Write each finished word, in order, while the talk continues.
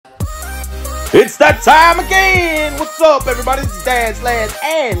It's that time again! What's up, everybody? This is Dads Lads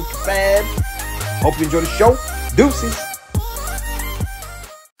Kebabs. Hope you enjoy the show. Deuces.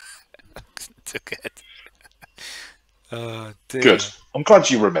 Too good. Oh, dear. Good. I'm glad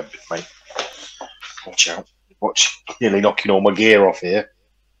you remembered, mate. Watch out. Watch. Nearly knocking all my gear off here.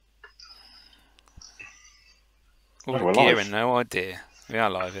 All Oh, the we're gear live. and no idea. We are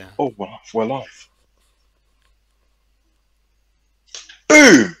live here. Oh, we're live.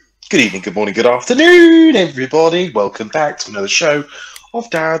 Boom! Good evening, good morning, good afternoon, everybody. Welcome back to another show of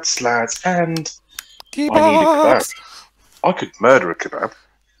Dads, Lads, and I need a kebab. I could murder a kebab.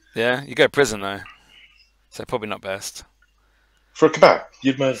 Yeah, you go to prison though. So probably not best. For a kebab,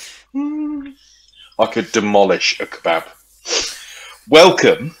 you'd murder. I could demolish a kebab.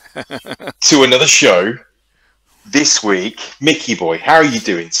 Welcome to another show this week. Mickey boy, how are you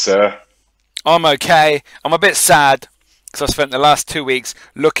doing, sir? I'm okay. I'm a bit sad because I spent the last 2 weeks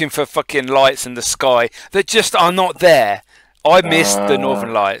looking for fucking lights in the sky that just are not there. I missed the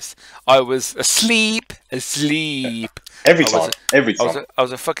Northern Lights. I was asleep. Every time. I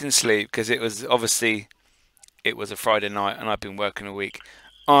was a fucking asleep because it was obviously a Friday night and I've been working a week.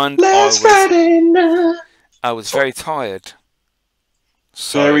 And Friday night. I was very tired.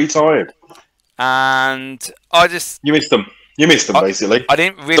 Very tired. And I just... You missed them. You missed them, basically. I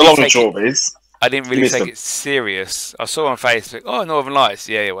didn't really the long and short of it is. I didn't really take it serious. I saw on Facebook, oh, Northern Lights,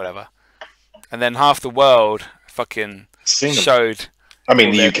 yeah, whatever. And then half the world fucking showed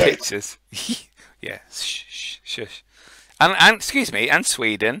the UK pictures. Yeah, shush. And excuse me, and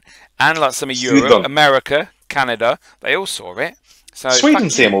Sweden, and like some of Europe, America, Canada, they all saw it. So Sweden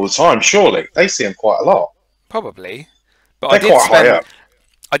see them all the time, surely. They see them quite a lot. Probably. But they're quite high up.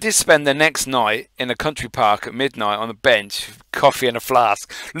 I did spend the next night in a country park at midnight on a bench, with coffee and a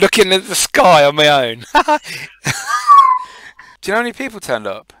flask, looking at the sky on my own. Do you know how many people turned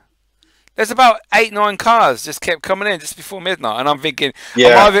up? There's about 8-9 cars just kept coming in just before midnight, and I'm thinking,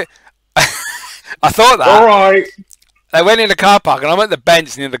 yeah. I thought that. All right. They went in the car park, and I'm at the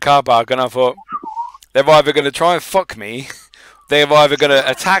bench near the car park, and I thought, they're either going to try and fuck me, they're either going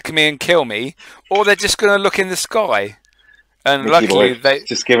to attack me and kill me, or they're just going to look in the sky. And Mickey luckily, boy,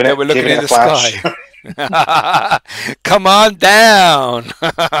 they were looking in the flash. sky. Come on down.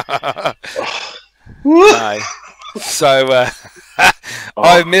 No. So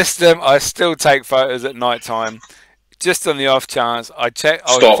I missed them. I still take photos at night time, just on the off chance. I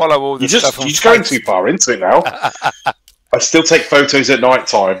follow all the stuff. You're just going too far into it now. I still take photos at night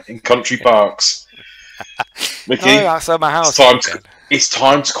time in country parks. Mickey, no, that's at my house. It's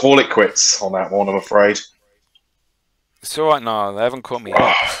time to call it quits on that one, I'm afraid. It's all right now. They haven't caught me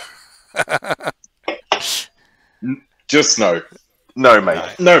yet. Just no. No, mate.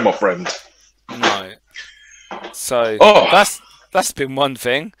 No, my friend. No. So that's been one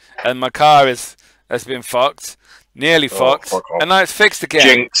thing. And my car has been fucked. Nearly fucked. And now it's fixed again.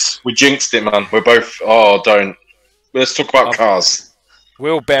 Jinx. We jinxed it, man. We're both... Oh, don't. Let's talk about cars.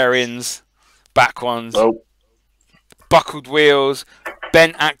 Wheel bearings. Back ones. Oh. Buckled wheels.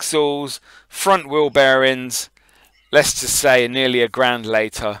 Bent axles. Front wheel bearings. Let's just say nearly $1,000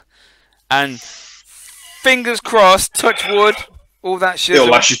 later. And fingers crossed, touch wood, all that shit. It'll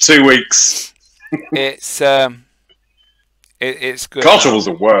last you 2 weeks. It's good. Car trouble's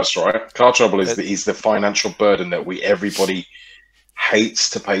the worst, right? Car trouble is the financial burden that everybody hates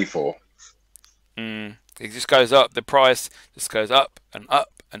to pay for. It just goes up. The price just goes up and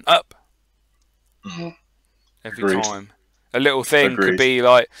up and up. Every time. A little thing could be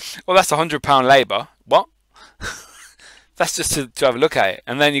like, well, that's £100 labour. What? That's just to have a look at it,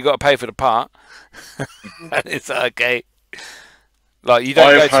 and then you got to pay for the part. And it's okay. Like you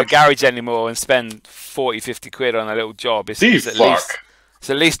don't go to a garage anymore and spend 40-50 quid on a little job. It's at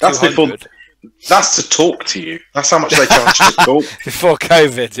least 200. That's to talk to you. That's how much they charge to talk. Before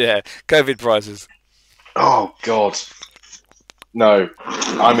COVID, yeah, COVID prices. Oh God, no.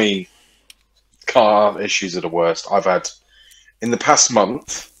 I mean, car issues are the worst. I've had in the past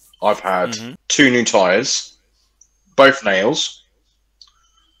month. I've had 2 new tyres. Both nails.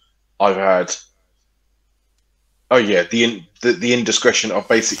 I've had. Oh yeah, the indiscretion of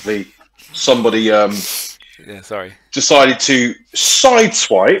basically somebody decided to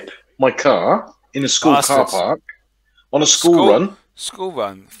sideswipe my car in a school car park on a school run. School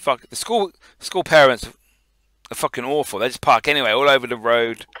run. Fuck the school parents are fucking awful. They just park anyway, all over the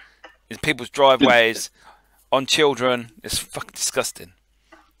road, in people's driveways, on children. It's fucking disgusting.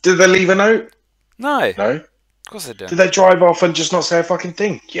 Did they leave a note? No. No. Of course they do. Did they drive off and just not say a fucking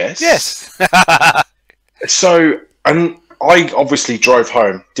thing? Yes. Yes. So, and I obviously drove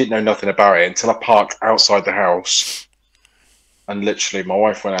home, didn't know nothing about it until I parked outside the house. and literally my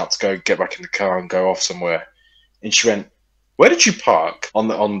wife went out to go get back in the car and go off somewhere, and she went, "Where did you park on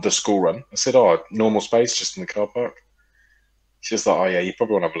the school run?" I said, "Oh, normal space, just in the car park." She was like, "Oh yeah, you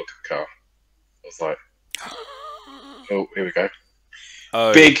probably want to have a look at the car." I was like, "Oh, here we go."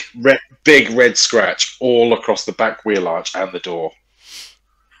 Oh. Big red scratch all across the back wheel arch and the door.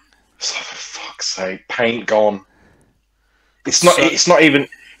 So for fuck's sake, paint gone. It's not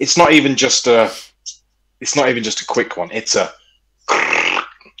even just a quick one. It's a.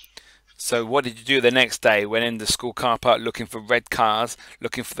 So what did you do the next day? Went in the school car park looking for red cars,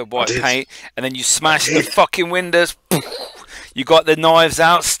 looking for the white paint, and then you smashed the fucking windows. You got the knives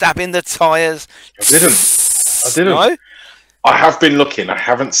out, stabbing the tyres. I didn't. No? I have been looking. I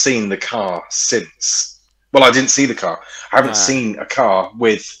haven't seen the car since. Well, I didn't see the car. I haven't seen a car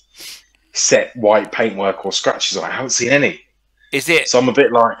with set white paintwork or scratches on it. I haven't seen any. Is it? So I'm a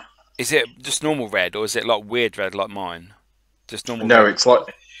bit like. Is it just normal red, or is it like weird red, like mine? Just normal. No, red? it's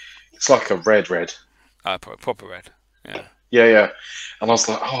like a red. Proper red. Yeah. Yeah. And I was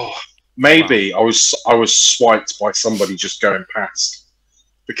like, oh, maybe I was swiped by somebody just going past,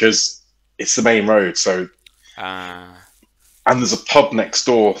 because it's the main road. So. And there's a pub next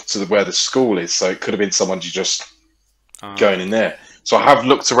door to where the school is, so it could have been someone just going in there. So I have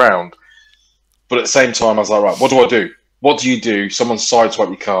looked around, but at the same time, I was like, right, what do I do? What do you do? Someone sideswipe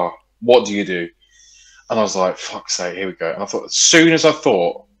your car. What do you do? And I was like, fuck's sake, here we go. And I thought, as soon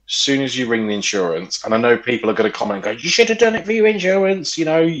as you ring the insurance, and I know people are going to comment and go, you should have done it for your insurance,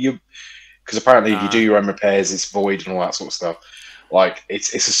 because apparently if you do your own repairs, it's void and all that sort of stuff. Like,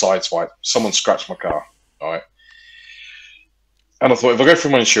 it's a sideswipe. Someone scratched my car, all right? And I thought, if I go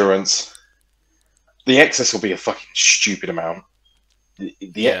through my insurance, the excess will be a fucking stupid amount.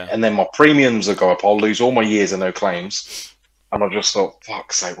 And then my premiums will go up. I'll lose all my years and no claims. And I just thought,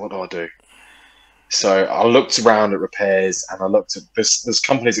 fuck's sake, what do I do? So I looked around at repairs, and I looked at there's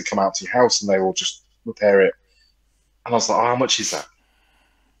companies that come out to your house and they will just repair it. And I was like, oh, how much is that?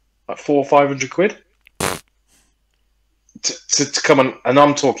 Like £400 or £500 to come and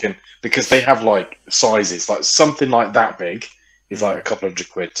I'm talking, because they have like sizes, like something like that big is like a couple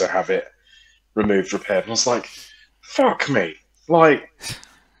 £100 to have it removed, repaired. And I was like, fuck me. Like,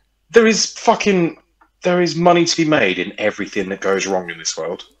 there is money to be made in everything that goes wrong in this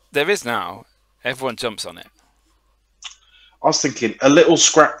world. There is now. Everyone jumps on it. I was thinking a little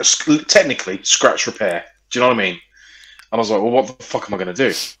technically scratch repair. Do you know what I mean? And I was like, well, what the fuck am I going to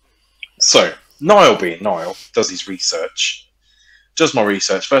do? So Niall, being Niall, does his research. Does my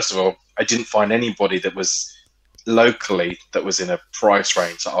research. First of all, I didn't find anybody that was locally that was in a price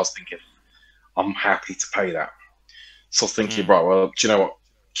range that I was thinking, I'm happy to pay that. So I was thinking, right, well, do you know what?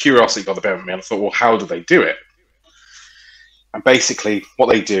 Curiosity got the better of me, and I thought, well, how do they do it? And basically, what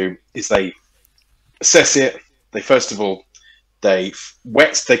they do is they assess it. They first of all, they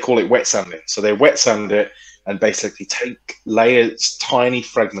call it wet sanding. So they wet sand it and basically take layers, tiny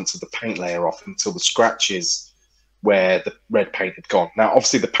fragments of the paint layer off until the scratches where the red paint had gone. Now,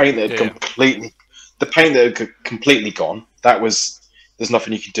 obviously, the paint that had completely gone, there's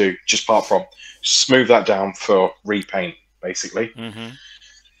nothing you can do just apart from smooth that down for repaint, basically. Mm-hmm.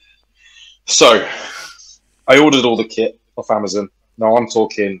 So I ordered all the kit off Amazon. Now I'm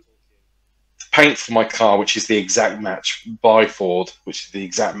talking paint for my car, which is the exact match by Ford, which is the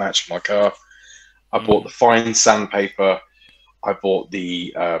exact match for my car. I bought the fine sandpaper. I bought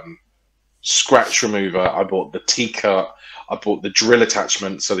the scratch remover. I bought the T-cut. I bought the drill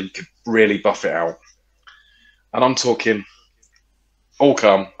attachment so that you could really buff it out. And I'm talking, all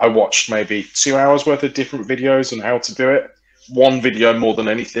come, I watched maybe 2 hours worth of different videos on how to do it. One video more than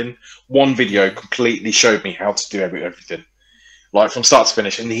anything. One video completely showed me how to do everything. Like from start to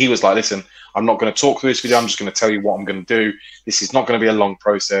finish. And he was like, listen, I'm not going to talk through this video. I'm just going to tell you what I'm going to do. This is not going to be a long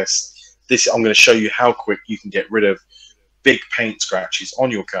process. I'm going to show you how quick you can get rid of big paint scratches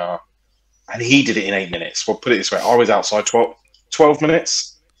on your car. And he did it in 8 minutes. Well, put it this way. I was outside 12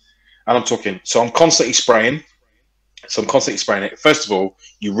 minutes. And I'm talking, so I'm constantly spraying. So I'm constantly spraying it. First of all,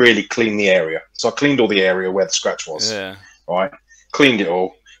 you really clean the area. So I cleaned all the area where the scratch was. Yeah. Right? Cleaned it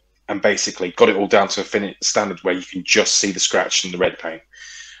all. And basically got it all down to a standard where you can just see the scratch and the red paint.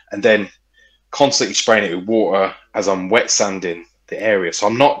 And then constantly spraying it with water as I'm wet sanding the area. So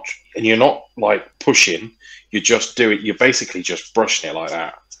I'm not, and you're not like pushing, you're basically just brushing it like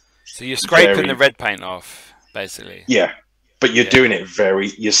that. So you're scraping the red paint off, basically. Yeah. But you're doing it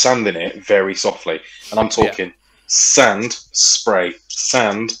you're sanding it very softly. And I'm talking sand, spray,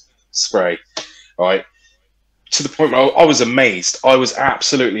 right? To the point where I was amazed. I was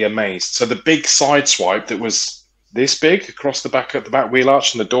absolutely amazed. So the big side swipe that was this big across the back wheel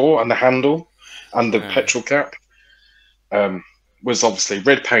arch and the door and the handle and the petrol cap, was obviously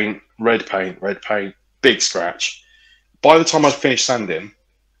red paint, big scratch. By the time I'd finished sanding,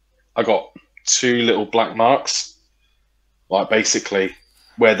 I got 2 little black marks, like basically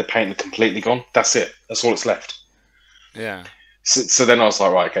where the paint had completely gone. That's it. That's all it's left. Yeah. So then I was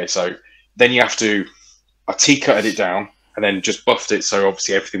like, right, okay. So then you have to, I T-cutted it down and then just buffed it. So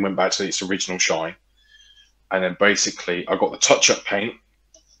obviously everything went back to its original shine. And then basically I got the touch-up paint,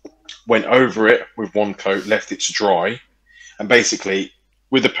 went over it with 1 coat, left it to dry. And basically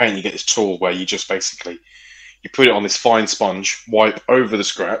with the paint, you get this tool where you just basically, you put it on this fine sponge, wipe over the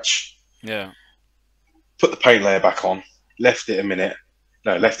scratch. Yeah. Put the paint layer back on, left it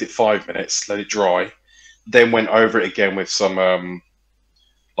 5 minutes, let it dry. Then went over it again with some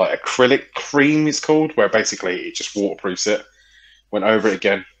like acrylic cream, it's called, where basically it just waterproofs it. Went over it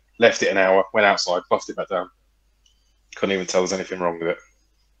again, left it an hour, went outside, buffed it back down. Couldn't even tell there's anything wrong with it.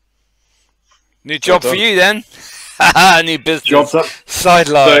 New job for you then. New business. Job's up.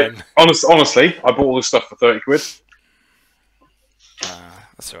 Sideline. So, honestly, I bought all this stuff for 30 quid.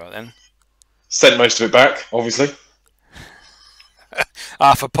 That's alright then. Sent most of it back, obviously.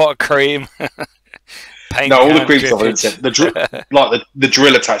 Half a pot of cream. No, all the cream stuff I didn't send. The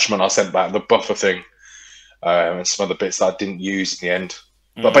drill attachment I sent back, the buffer thing, and some other bits that I didn't use in the end.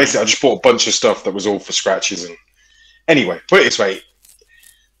 But basically, I just bought a bunch of stuff that was all for scratches. And anyway, put it this way: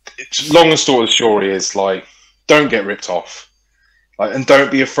 long and short is like, don't get ripped off, like, and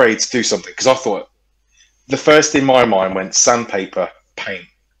don't be afraid to do something. Because I thought the first in my mind went sandpaper, paint,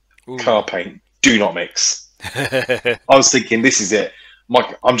 car paint. Do not mix. I was thinking, this is it.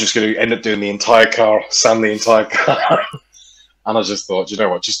 I'm just going to end up doing the entire car, sand the entire car. And I just thought, you know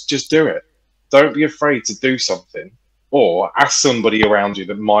what, just do it. Don't be afraid to do something. Or ask somebody around you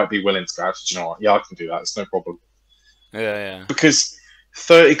that might be willing to go, you know what, yeah, I can do that. It's no problem. Yeah. Because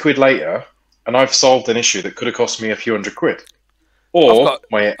 30 quid later, and I've solved an issue that could have cost me a few hundred quid. Or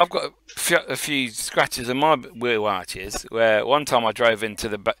I've got a few scratches on my wheel arches where one time I drove into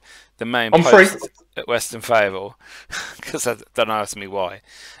the main post at Western Fable because I don't ask me why.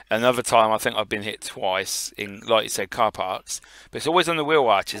 Another time I think I've been hit twice in, like you said, car parks, but it's always on the wheel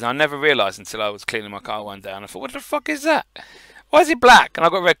arches. And I never realised until I was cleaning my car one day and I thought, what the fuck is that? Why is it black? And I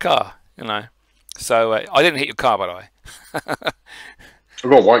got a red car, you know. So I didn't hit your car, by the way. I've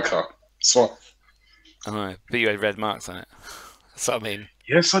got a white car. So I know, but you had red marks on it. That's what I mean.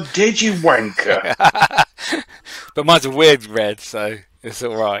 Yes, I did, you wanker. But mine's a weird red, so it's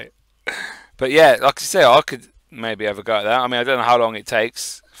all right. But yeah, like I say, I could maybe have a go at that. I mean, I don't know how long it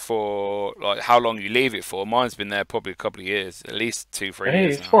takes for, like, how long you leave it for. Mine's been there probably a couple of years, at least 2-3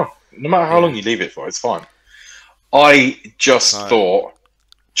 years. It's fine. No matter how long you leave it for, it's fine. I just thought,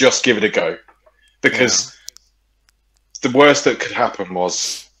 just give it a go, because the worst that could happen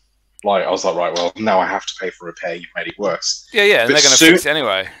was, like, I was like, right, well, now I have to pay for repair. You've made it worse. Yeah, and they're going to fix it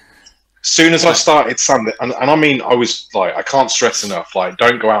anyway. Soon as I started sanding, and I mean, I was like, I can't stress enough, like,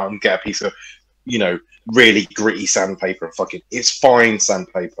 don't go out and get a piece of, you know, really gritty sandpaper and fucking, it's fine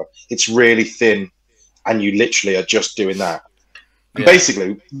sandpaper. It's really thin, and you literally are just doing that. And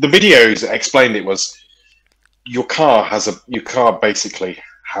basically, the videos that explained it was, your car basically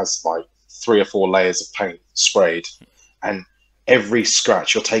has like 3 or 4 layers of paint sprayed, and every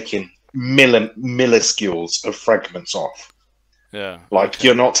scratch you're taking milliscules of fragments off. Yeah. Like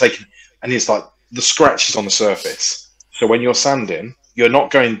you're not taking, and it's like the scratch is on the surface. So when you're sanding, you're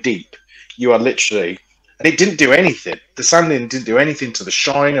not going deep. You are literally, and it didn't do anything. The sanding didn't do anything to the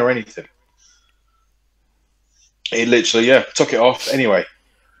shine or anything. It literally, took it off. Anyway,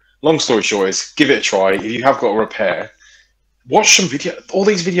 long story short is, give it a try. If you have got a repair, watch some video. All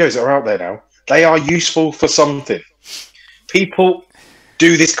these videos that are out there now, they are useful for something. People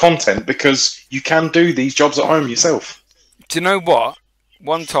do this content because you can do these jobs at home yourself. Do you know what?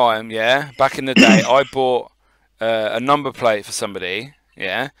 One time, back in the day, I bought a number plate for somebody,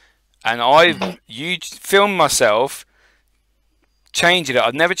 and I filmed myself changing it.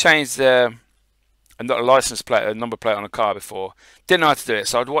 I'd never changed a license plate, a number plate on a car before. Didn't know how to do it,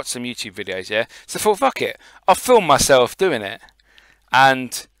 so I'd watch some YouTube videos, So I thought, fuck it, I'll film myself doing it.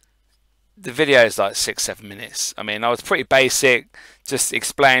 And the video is like 6-7 minutes. I mean, I was pretty basic, just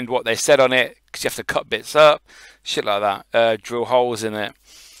explained what they said on it, because you have to cut bits up, shit like that, drill holes in it,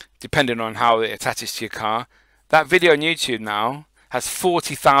 depending on how it attaches to your car. That video on YouTube now has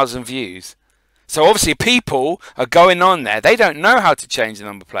 40,000 views. So obviously people are going on there. They don't know how to change the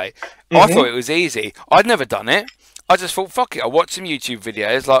number plate. I thought it was easy. I'd never done it. I just thought, fuck it, I'll watch some YouTube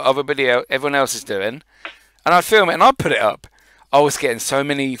videos like other video everyone else is doing, and I'd film it and I'd put it up. I was getting so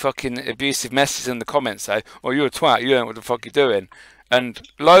many fucking abusive messages in the comments saying, oh, you're a twat, you don't know what the fuck you're doing. and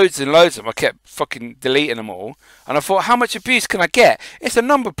loads of them. I kept fucking deleting them all, and I thought, how much abuse can I get? It's a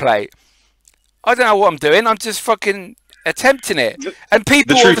number plate. I don't know what I'm doing. I'm just fucking attempting it, and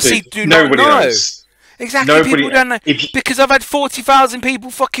people obviously do not know. Knows. Exactly, people don't know because I've had 40,000 people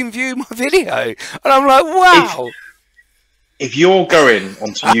fucking view my video, and I'm like, wow. If you're going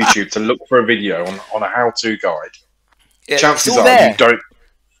onto YouTube to look for a video on a how-to guide, chances are you don't.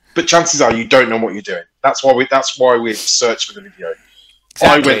 But chances are you don't know what you're doing. That's why we searched for the video.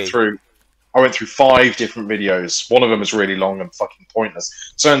 Exactly. I went through 5 different videos. One of them is really long and fucking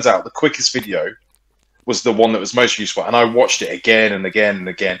pointless. Turns out the quickest video was the one that was most useful, and I watched it again and again and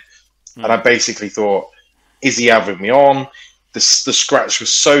again. And I basically thought, is he having me on? The scratch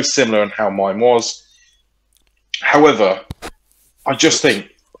was so similar in how mine was. However, I just think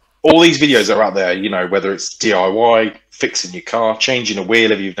all these videos that are out there, you know, whether it's DIY, fixing your car, changing a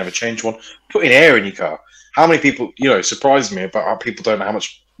wheel if you've never changed one, putting air in your car. How many people, you know, surprised me about how people don't know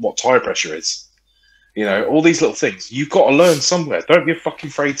what tire pressure is. You know, all these little things. You've got to learn somewhere. Don't be fucking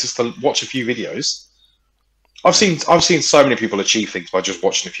afraid just to watch a few videos. I've seen so many people achieve things by just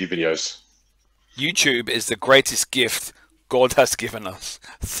watching a few videos. YouTube is the greatest gift God has given us.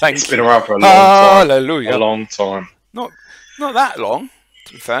 Thank you. It's been around for a long time. Hallelujah. A long time. Not that long,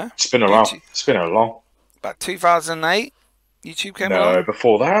 to be fair. It's been around. It's been a long. About 2008, YouTube came along. No,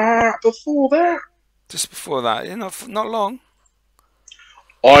 before that. Just before that. Yeah, not long.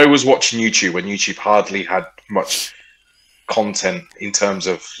 I was watching YouTube when YouTube hardly had much content in terms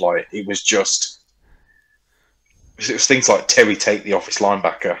of, like, it was things like Terry Tate, the Office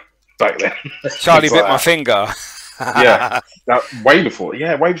linebacker, back then. Charlie bit my finger. Yeah, way before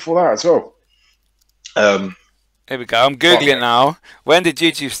that as well. Here we go. I'm Googling it now. When did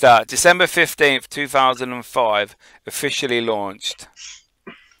YouTube start? December 15th, 2005, officially launched.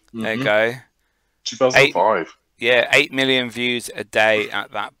 There you go. 2005. 8 million views a day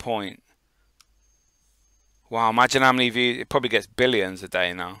at that point. Wow, imagine how many views. It probably gets billions a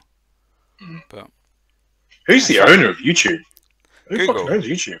day now. But who's the owner of YouTube? Who Google fucking owns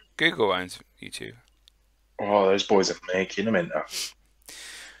YouTube? Google owns YouTube. Oh, those boys are making them in there.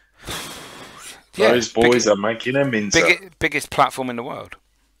 Yeah, those boys are making them in there. Biggest platform in the world.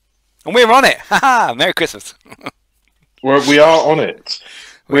 And we're on it. Haha, Merry Christmas. We are on it.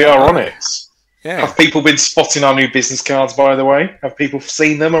 We are on it. Yeah. Have people been spotting our new business cards, by the way? Have people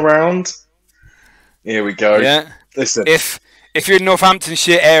seen them around? Here we go. Yeah. Listen. If you're in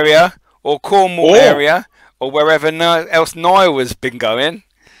Northamptonshire area or Cornwall area or wherever else Niall has been going,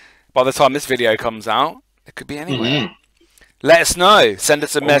 by the time this video comes out, it could be anywhere. Let us know. Send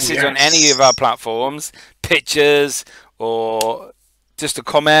us a message on any of our platforms, pictures, or just a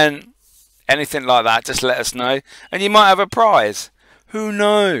comment, anything like that. Just let us know, and you might have a prize. Who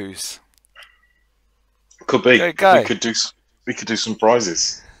knows? Could be. There you go. We could do some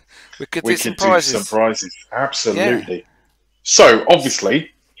prizes. We could do some prizes. Absolutely. Yeah. So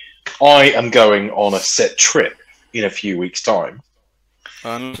obviously, I am going on a set trip in a few weeks' time.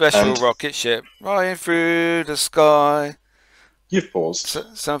 On a special rocket ship, flying through the sky. You've paused.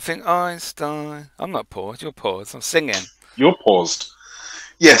 Something Einstein. I'm not paused. You're paused. I'm singing. You're paused.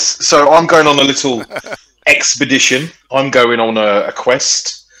 Yes. So I'm going on a little expedition. I'm going on a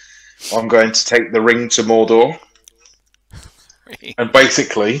quest. I'm going to take the ring to Mordor. And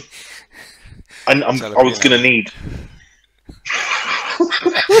basically, I was going to need...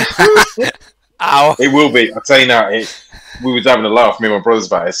 Ow. It will be. I'll tell you now. We were having a laugh, me and my brothers,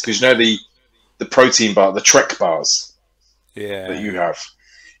 about this, because you know the protein bar, the Trek bars that you have.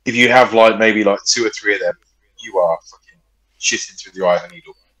 If you have maybe 2 or 3 of them, you are fucking shitting through the eye of a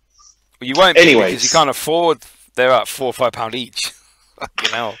needle. Well, you won't because you can't afford. They're at £4 or £5 each. Fucking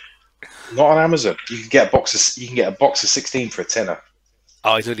hell. Not on Amazon. You can get a box of 16 for a tenner.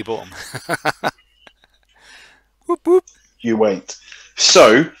 Oh, he's already bought them. Whoop, whoop. You wait.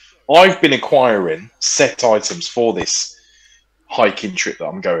 So I've been acquiring set items for this hiking trip that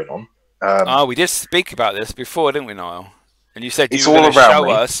I'm going on. We did speak about this before, didn't we, Niall? And you said you were going to show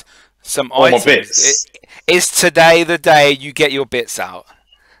us some items. My bits. Is today the day you get your bits out?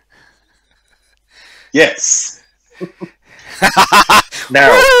 Yes. Now,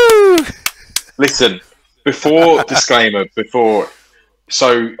 listen,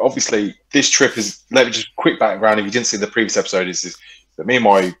 so obviously this trip is, let me just quick background, if you didn't see the previous episode, is that me and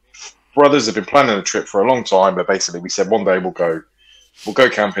my brothers have been planning a trip for a long time, but basically we said one day we'll go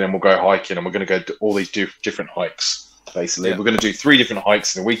camping and we'll go hiking, and we're going to go to all these different hikes, basically. We're going to do 3 different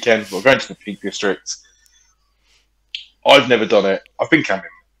hikes in a weekend. We're going to the Peak District. I've never done it. I've been camping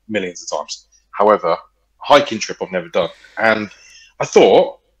millions of times. However, hiking trip I've never done. And I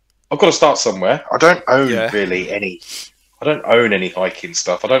thought, I've got to start somewhere. I don't own really any I don't own any hiking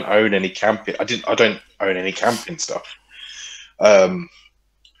stuff. I don't own any camping. I don't own any camping stuff.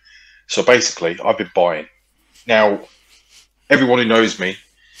 So basically, I've been buying. Now, everyone who knows me,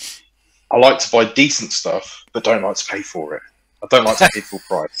 I like to buy decent stuff, but don't like to pay for it. I don't like to pay full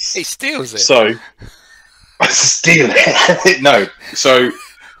price. He steals it. So I steal it. No. So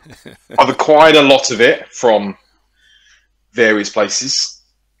I've acquired a lot of it from various places.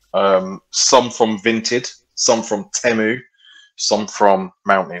 Some from Vinted, some from Temu, some from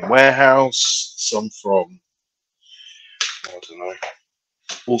Mountain Warehouse, some from, I don't know,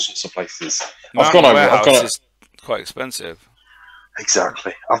 all sorts of places. Mountain Warehouse is quite expensive.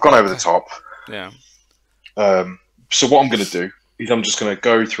 Exactly. I've gone over the top. Yeah. So what I'm going to do is I'm just going to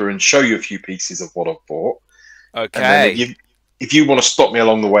go through and show you a few pieces of what I've bought. Okay. And then if you want to stop me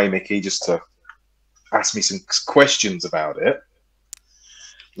along the way, Mickey, just to ask me some questions about it.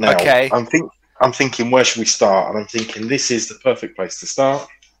 Now, okay. I'm thinking, where should we start? And I'm thinking this is the perfect place to start.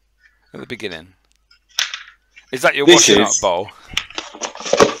 At the beginning. Is that your washing up bowl?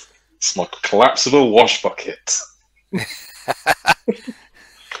 It's my collapsible wash bucket.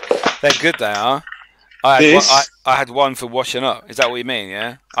 They're good, they are. I had one for washing up. Is that what you mean,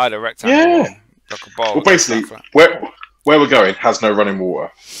 yeah? I had a rectangle one, like a bowl. Well, basically, where we're going has no running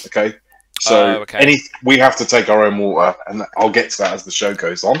water, okay? So we have to take our own water, and I'll get to that as the show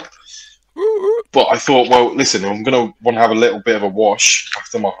goes on. But I thought, well, listen, I'm going to want to have a little bit of a wash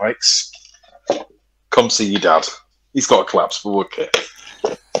after my hikes. Come see your dad. He's got a collapsible bucket.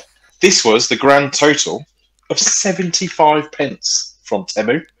 This was the grand total of 75 pence from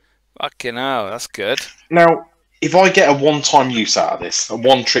Temu. Fucking hell, that's good. Now, if I get a one-time use out of this, a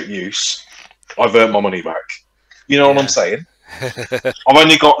one-trip use, I've earned my money back. You know what I'm saying? I've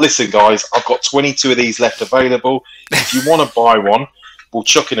only got, listen, guys, I've got 22 of these left available. If you want to buy one, we'll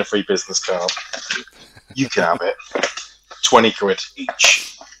chuck in a free business card. You can have it. 20 quid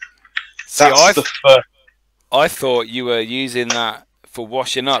each. See, I thought you were using that for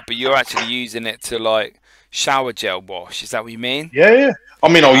washing up, but you're actually using it to, like, shower gel wash. Is that what you mean? Yeah. I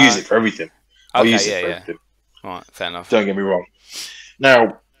mean, I'll use it for everything. I'll okay, use it for everything. All right, fair enough. Don't get me wrong.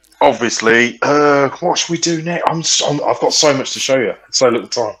 Now, obviously, what should we do next? I've got so much to show you. So little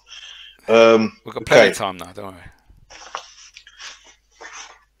time. We've got plenty of time now, don't worry.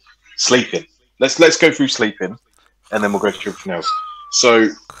 Sleeping. Let's go through sleeping, and then we'll go through everything else. So,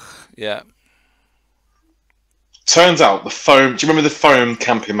 yeah. Turns out the foam. Do you remember the foam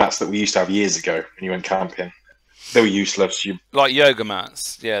camping mats that we used to have years ago when you went camping? They were useless. Like yoga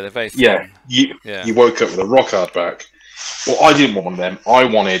mats. Yeah, they're very fun. You woke up with a rock hard back. Well, I didn't want one of them. I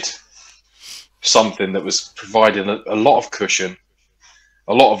wanted something that was providing a lot of cushion,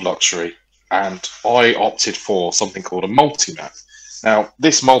 a lot of luxury, and I opted for something called a multi-mat. Now,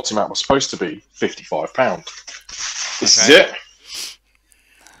 this multi-mat was supposed to be £55. This is it.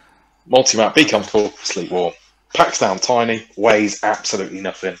 Multi-mat, be comfortable, sleep warm. Packs down tiny, weighs absolutely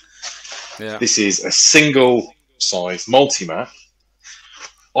nothing. Yeah. This is a single size multi-mat.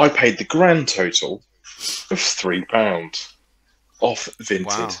 I paid the grand total of £3 off Vinted.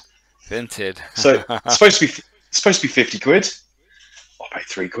 Wow. Vinted. So it's supposed to be 50 quid. I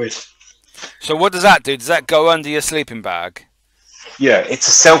paid £3. So what does that do? Does that go under your sleeping bag? Yeah, it's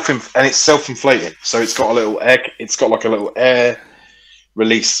it's self-inflating. So it's got a little air. It's got like a little air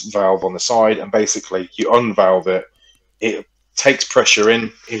release valve on the side, and basically you unvalve it. It takes pressure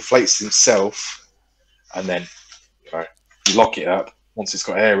in, inflates itself, and then you lock it up. Once it's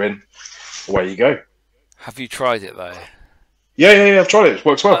got air in, away you go. Have you tried it though? Yeah, I've tried it. It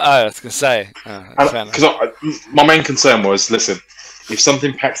works well. I was going to say. Because my main concern was, listen, if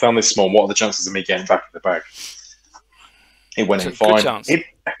something packs down this small, what are the chances of me getting back in the bag? It went in fine.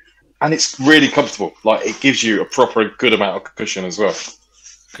 And it's really comfortable. Like, it gives you a proper good amount of cushion as well.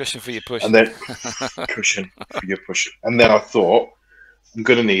 Cushion for your push. And then cushion for your push. And then I thought, I'm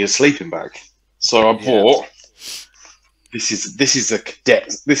going to need a sleeping bag. So I bought. This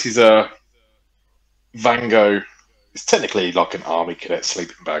is a Van Gogh. It's technically like an army cadet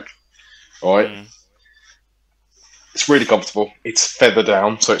sleeping bag, all right? It's really comfortable. It's feather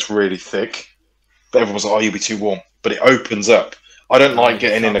down, so it's really thick. But everyone's like, "Oh, you'll be too warm." But it opens up. I don't like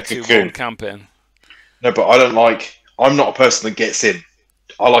getting in a cocoon. Camping. No, but I don't like. I'm not a person that gets in.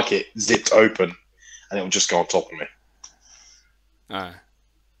 I like it zipped open, and it will just go on top of me. Oh.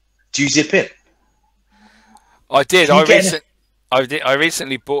 Do you zip in? I did. I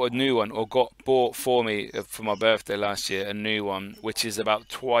recently bought a new one, or got bought for me for my birthday last year, a new one, which is about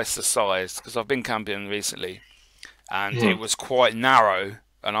twice the size, because I've been camping recently, and it was quite narrow,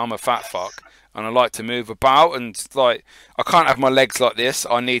 and I'm a fat fuck, and I like to move about, and like I can't have my legs like this.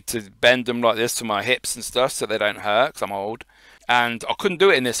 I need to bend them like this to my hips and stuff so they don't hurt because I'm old. And I couldn't do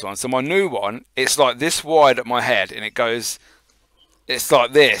it in this one. So my new one, it's like this wide at my head, and it's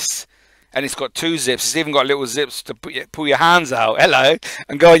like this. And it's got 2 zips. It's even got little zips to pull your hands out, hello,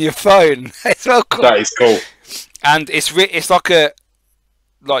 and go on your phone. It's so cool. That is cool. And it's like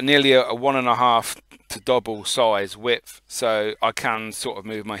nearly a 1.5 to double size width, so I can sort of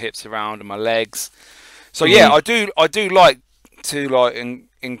move my hips around and my legs. So yeah, I do like to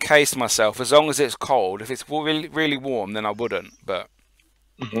encase myself as long as it's cold. If it's really, really warm, then I wouldn't. But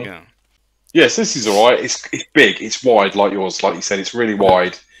yeah. Yes, this is all right. It's big. It's wide, like yours. Like you said, it's really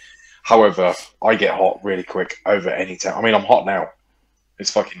wide. However, I get hot really quick over any time. I mean, I'm hot now.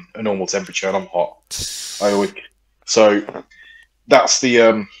 It's fucking a normal temperature, and I'm hot. So that's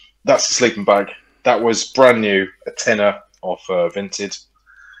the sleeping bag. That was brand new, a tenner off Vinted.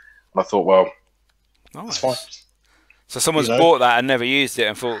 And I thought, well, it's fine. So someone's bought that and never used it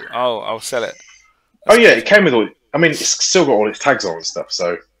and thought, oh, I'll sell it. That's yeah, it came with all. I mean, it's still got all its tags on and stuff.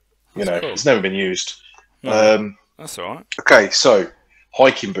 So cool. It's never been used. No, that's all right. Okay, so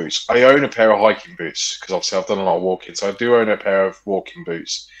hiking boots. I own a pair of hiking boots because obviously I've done a lot of walking. So I do own a pair of walking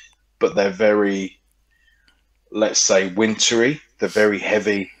boots, but they're very, let's say, wintry. They're very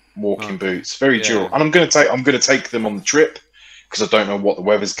heavy walking boots, very durable. And I'm gonna take them on the trip because I don't know what the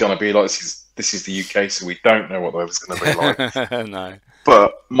weather's gonna be like. This is the UK, so we don't know what the weather's gonna be like. No.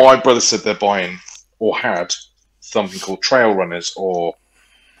 But my brother said they're buying or had something called trail runners, or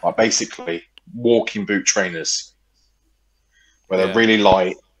basically walking boot trainers, where they're really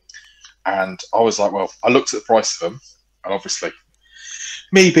light. And I was like, well, I looked at the price of them, and obviously,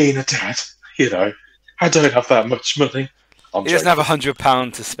 me being a dad, I don't have that much money. He doesn't have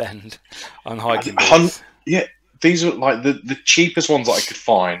 £100 to spend on hiking boots. Yeah, these are like the cheapest ones that I could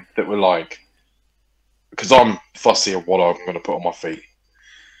find that were like, because I'm fussy of what I'm going to put on my feet.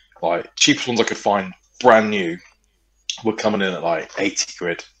 Like, cheapest ones I could find, brand new, were coming in at like 80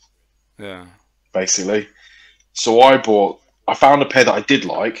 quid. Yeah. Basically. So I found a pair that I did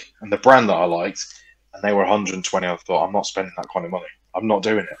like, and the brand that I liked, and they were 120. I thought, I'm not spending that kind of money. I'm not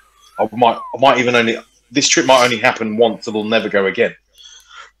doing it. I might even this trip might only happen once, it'll never go again.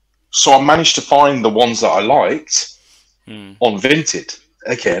 So I managed to find the ones that I liked on Vinted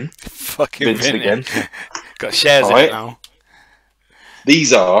again. Fucking Vinted again. Got shares in it now.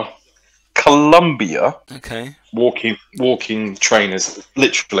 These are Columbia walking trainers.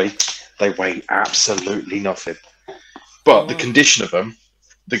 Literally, they weigh absolutely nothing. But the condition of them,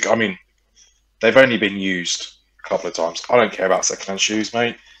 I mean, they've only been used a couple of times. I don't care about second-hand shoes,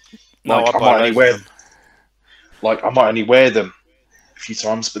 mate. Like, I might only wear them a few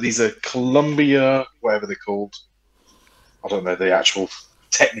times, but these are Columbia, whatever they're called. I don't know the actual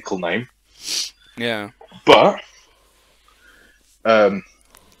technical name. Yeah. But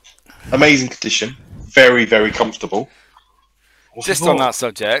amazing condition, very, very comfortable. Just on that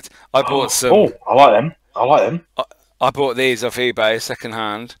subject, I bought some. Oh, I like them. I bought these off eBay second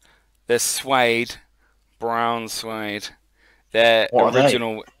hand. They're suede, brown suede. They're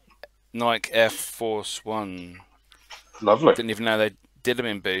original Nike Air Force One. Lovely. Didn't even know they did them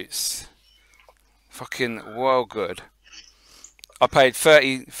in boots. Fucking well good. I paid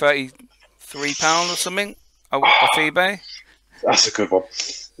 £33 or something off eBay. That's a good one.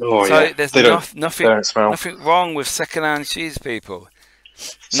 Oh, so yeah. There's nothing wrong with second-hand shoes, people.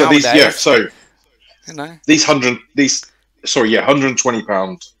 So nowadays, these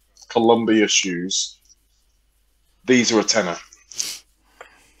 £120 Columbia shoes. These are a tenner.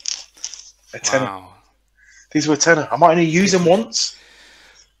 A tenner. Wow. These were a tenner. I might only use them once.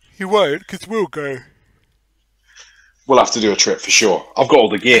 You won't, because we'll go. We'll have to do a trip for sure. I've got all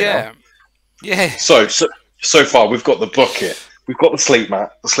the gear now. Yeah. So far, we've got the bucket, we've got the sleep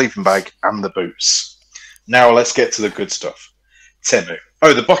mat, the sleeping bag, and the boots. Now let's get to the good stuff. Temu.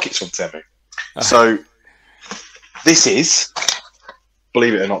 Oh, the bucket's from Temu. So this is,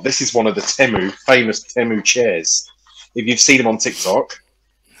 believe it or not, this is one of the famous Temu chairs. If you've seen them on TikTok,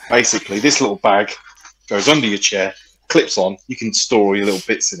 basically this little bag goes under your chair, clips on. You can store all your little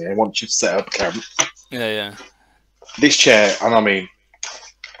bits in here once you've set up camp. Yeah. This chair, and I mean,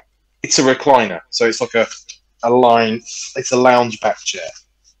 it's a recliner, so it's like it's a lounge back chair,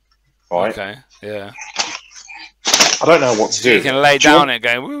 right? Okay, yeah. I don't know what to do. You can lay down it,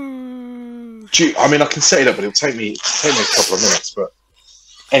 going woo. I mean, I can set it up, but it'll take me a couple of minutes. But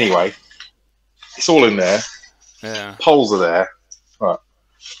anyway, it's all in there. Yeah. Poles are there. Right.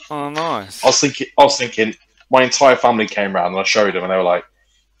 Oh, nice. I was thinking, my entire family came round and I showed them, and they were like,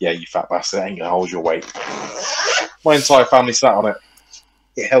 "Yeah, you fat bastard, it ain't gonna hold your weight." My entire family sat on it.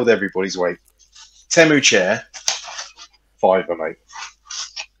 It held everybody's weight. Temu chair, £5, mate.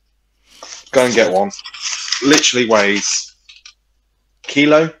 Go and get one. Literally weighs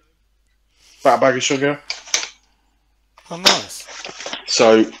kilo, about a bag of sugar. Oh, nice.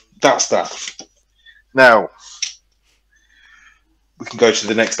 So that's that. Now we can go to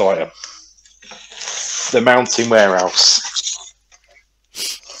the next item. The mountain warehouse.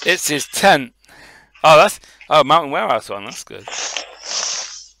 It's his tent. Oh, mountain warehouse one. That's good.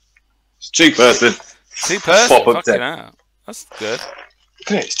 It's 2-person. 2-person. Fucking out. That's good.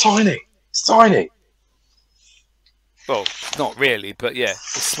 Look at it. It's tiny. It's tiny. Well, not really, but yeah,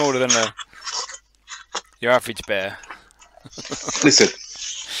 it's smaller than your average bear. Listen.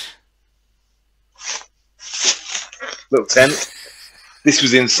 Little tent. This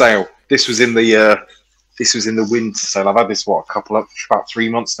was in sale. This was in the winter sale. I've had this about 3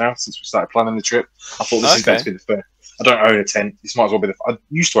 months now since we started planning the trip. I thought this is going to be the first. I don't own a tent. This might as well be I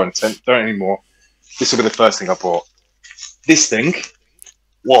used to own a tent. Don't anymore. This will be the first thing I bought. This thing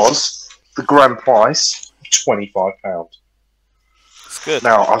was the grand price of £25. It's good.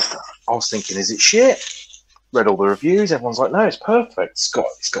 Now I was thinking, is it shit? Read all the reviews. Everyone's like, no, it's perfect. It's got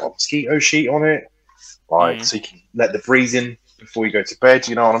a mosquito sheet on it, so you can let the breeze in before you go to bed.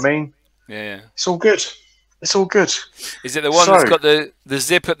 You know what I mean? Yeah. It's all good. It's all good. Is it the one that's got the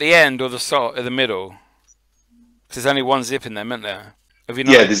zip at the end or the at the middle? There's only one zip in there, isn't there? Have you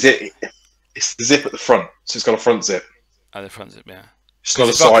the zip. It's the zip at the front, so it's got a front zip. Oh, the front zip, yeah. It's not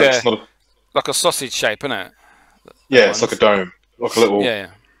a side. It's not like a sausage shape, isn't it? Yeah, it's like a dome, like a little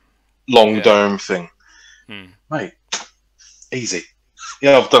long dome thing. Mate, easy.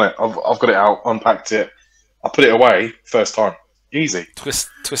 Yeah, I've done it. I've got it out, unpacked it. I put it away first time. Easy.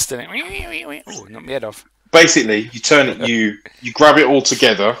 Twisting it. Oh, knocked my head off. Basically, you turn it. You grab it all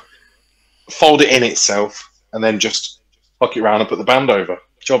together, fold it in itself, and then just hook it around and put the band over.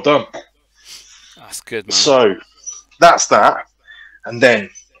 Job done. That's good, man. So that's that. And then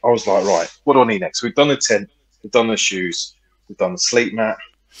I was like, right, what do I need next? We've done the tent, we've done the shoes, we've done the sleep mat,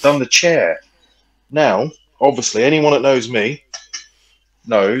 done the chair. Now, obviously, anyone that knows me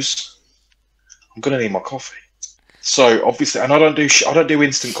knows I'm gonna need my coffee. So obviously, and I don't do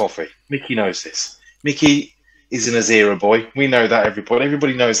instant coffee. Mickey knows this. Mickey is an Azera boy. We know that.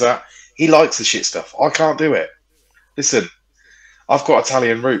 Everybody knows that. He likes the shit stuff. I can't do it. Listen, I've got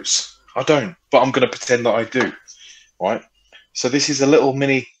Italian roots. I don't, but I'm gonna pretend that I do. Right. So this is a little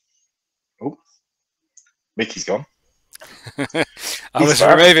mini. Oh, Mickey's gone. I was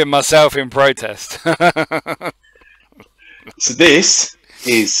removing myself in protest. So this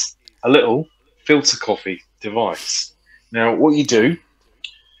is a little filter coffee device. Now, what you do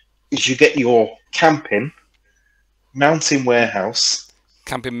is you get your camping mountain warehouse.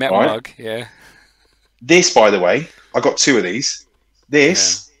 Camping metal mug, yeah. This, by the way, I got 2 of these.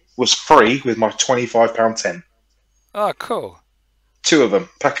 This was free with my £25 tent. Oh, cool. 2 of them,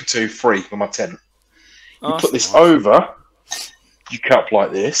 pack of 2, free with my tent. You put this nice. over, you cup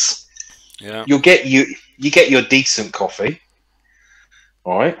like this. Yeah. You get your decent coffee,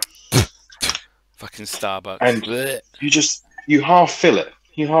 right? Fucking Starbucks. And you half fill it.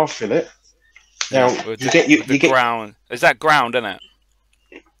 Now you get ground. Is that ground, isn't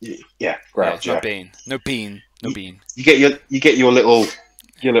it? Yeah, ground. Yeah, no bean. You get your little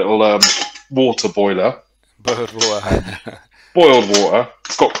water boiler. Boiled water. Boiled water.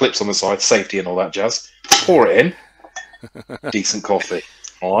 It's got clips on the side, safety and all that jazz. Pour it in. Decent coffee.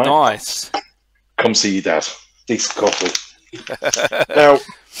 All right. Nice. Come see your dad. Decent coffee. Now,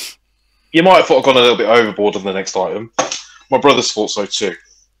 you might have thought I've gone a little bit overboard on the next item. My brothers thought so too.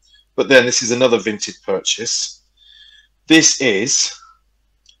 But then this is another vintage purchase. This is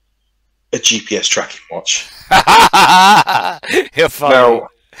a GPS tracking watch. You're funny.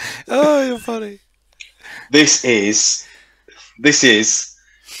 Now, you're funny. This is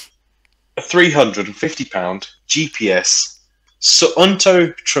a £350 GPS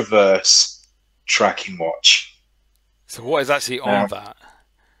Suunto Traverse tracking watch. So what is actually on that?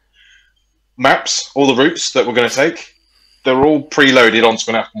 Maps, all the routes that we're going to take. They're all preloaded onto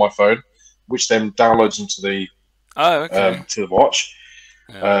an app on my phone, which then downloads into the to the watch.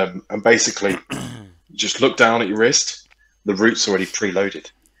 Yeah. And basically, you just look down at your wrist. The route's already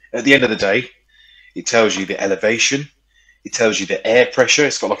preloaded. At the end of the day, it tells you the elevation. It tells you the air pressure.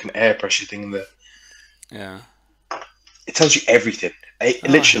 It's got like an air pressure thing in there. Yeah. It tells you everything.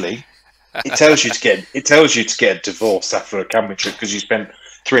 Literally, it tells you to get a divorce after a camping trip because you spent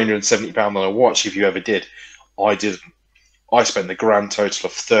 £370 on a watch. If you ever did, I didn't. I spent the grand total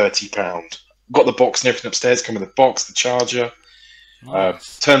of £30. Got the box and everything upstairs. Come with the box, the charger.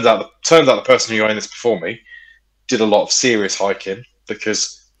 Nice. Turns out the person who owned this before me did a lot of serious hiking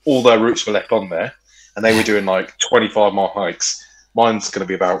because all their routes were left on there. and they were doing like 25-mile hikes. Mine's going to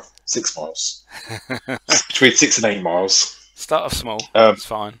be about 6 miles, between 6 and 8 miles. Start off small. It's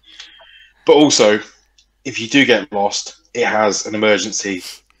fine. But also, if you do get lost, it has an emergency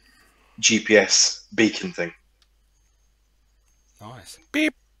GPS beacon thing. Nice.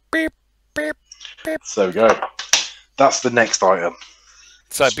 Beep, beep, beep, beep. So there we go. That's the next item.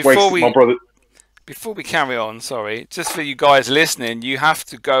 So before we carry on, sorry, just for you guys listening, you have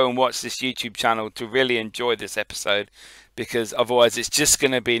to go and watch this YouTube channel to really enjoy this episode, because otherwise it's just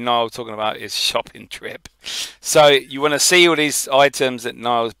going to be Niall talking about his shopping trip. So you want to see all these items that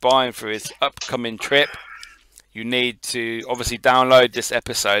Niall's buying for his upcoming trip. You need to obviously download this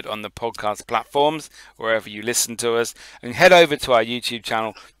episode on the podcast platforms, wherever you listen to us, and head over to our YouTube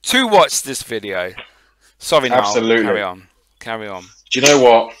channel to watch this video. Sorry, Niall. Absolutely. Carry on. Carry on. Do you know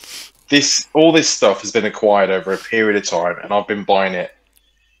what? All this stuff has been acquired over a period of time, and I've been buying it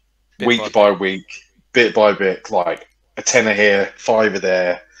week by week, bit by bit, like a tenner here, $5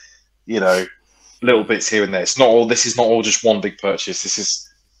 there, you know, little bits here and there. It's not all. This is not all just one big purchase. This is.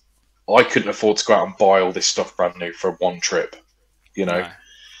 I couldn't afford to go out and buy all this stuff brand new for one trip, you know. No.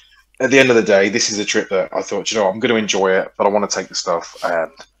 At the end of the day, this is a trip that I thought, you know, I'm going to enjoy it, but I want to take the stuff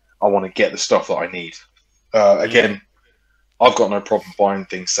and I want to get the stuff that I need. Again, I've got no problem buying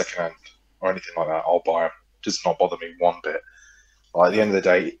things secondhand or anything like that. I'll buy them. It does not bother me one bit. Like, at the end of the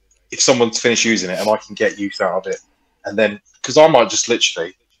day, if someone's finished using it and I can get use out of it, and then, because I might just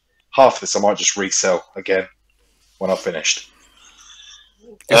literally, half of this I might just resell again when I've finished.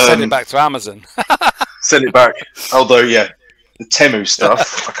 Send it back to Amazon. Send it back. Although, yeah, the Temu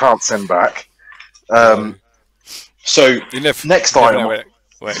stuff I can't send back. So next item, where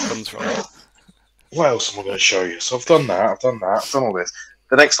it comes from. What else am I going to show you? So I've done that. I've done all this.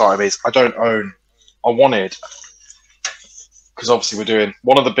 The next item is I don't own. I wanted, because obviously we're doing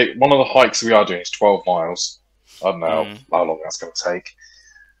one of the hikes we are doing is 12 miles. I don't know how long that's going to take,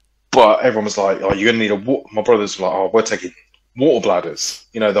 but everyone was like, "Oh, you're going to need my brothers were like, "Oh, we're taking water bladders,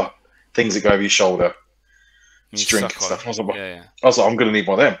 you know, the things that go over your shoulder to drink and stuff." I was like, I'm going to need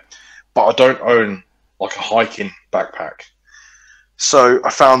one of them, but I don't own like a hiking backpack. So I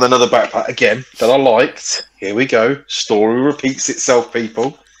found another backpack again that I liked. Here we go. Story repeats itself,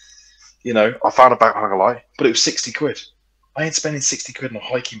 people. You know, I found a backpack I like, but it was 60 quid. I ain't spending 60 quid on a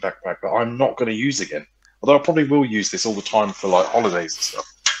hiking backpack that I'm not going to use again. Although I probably will use this all the time for like holidays and stuff.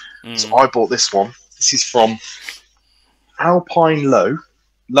 So I bought this one. This is from Alpine Low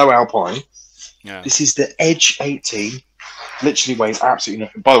Alpine. Yeah. This is the Edge 18. Literally weighs absolutely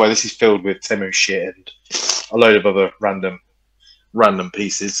nothing. By the way, this is filled with Temu shit and a load of other random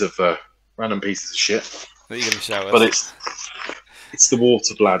pieces of shit. That you're gonna show us. But it's the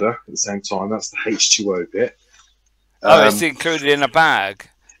water bladder at the same time. That's the H2O bit. It's included in a bag.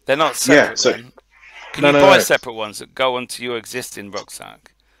 They're not separate. Yeah, so can you buy separate ones that go onto your existing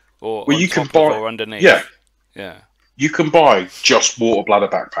rucksack, or you can buy or underneath? Yeah. You can buy just water bladder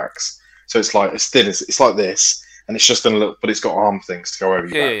backpacks. So it's like as thin as it's like this, and it's just but it's got arm things to go over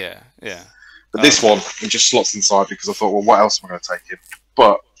your back. Yeah. But this one, it just slots inside because I thought, well, what else am I going to take in?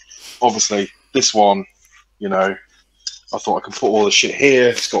 But obviously, this one, you know, I thought I can put all the shit here.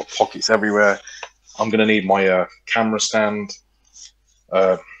 It's got pockets everywhere. I'm going to need my camera stand.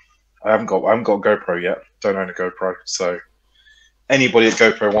 I haven't got a GoPro yet. Don't own a GoPro. So anybody at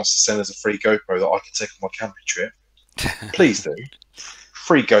GoPro wants to send us a free GoPro that I can take on my camping trip, please do.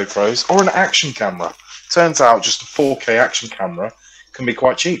 Free GoPros or an action camera. Turns out just a 4K action camera can be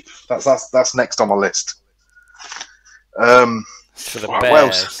quite cheap. That's next on my list. What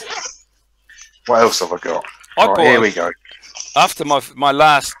else have I got? Here we go. After my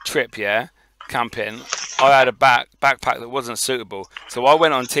last trip, camping, I had a backpack that wasn't suitable, so I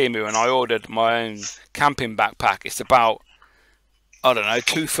went on Temu and I ordered my own camping backpack. It's about, I don't know,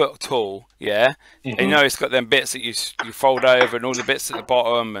 2 foot tall, and you know it's got them bits that you fold over and all the bits at the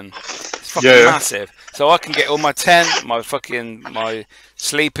bottom, and it's fucking massive. So I can get all my tent, my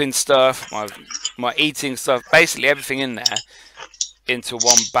sleeping stuff, my eating stuff, basically everything in there into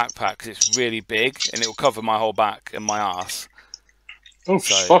one backpack, because it's really big and it will cover my whole back and my ass. Oh,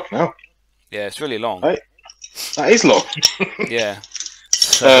 fuck no. Yeah, it's really long. Hey, that is long. Yeah.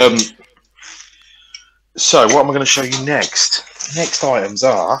 So what am I going to show you next? Next items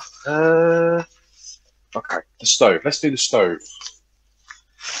are okay, the stove. Let's do the stove.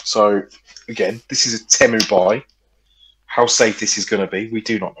 So again, this is a Temu buy. How safe this is going to be, we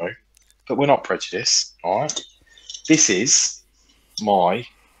do not know, but we're not prejudiced. All right. This is my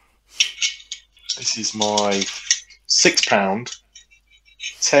 £6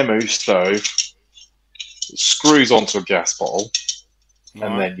 Temu stove. It screws onto a gas bottle,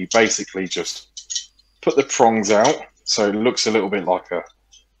 and then you basically just put the prongs out so it looks a little bit like a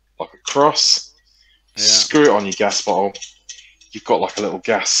cross. Yeah. Screw it on your gas bottle. You've got like a little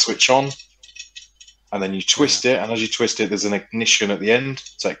gas switch on, and then you twist it. And as you twist it, there's an ignition at the end,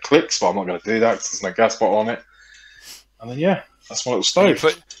 so it clicks. But I'm not going to do that because there's no gas bottle on it. And then that's my little stove.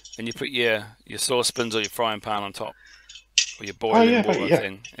 And you put your saucepans or your frying pan on top, or your boiling water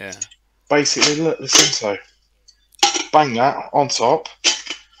thing. Yeah. Basically, look, listen. So bang that on top.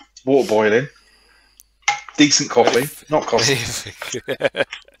 Water boiling. Decent coffee, not coffee.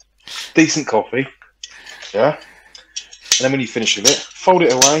 Decent coffee, yeah. And then when you finish with it, fold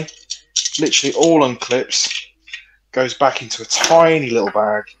it away. Literally all unclips. Goes back into a tiny little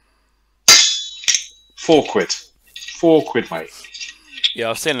bag. £4. £4, mate. Yeah,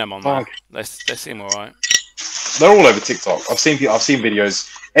 I've seen them on there. They seem alright. They're all over TikTok. I've seen videos.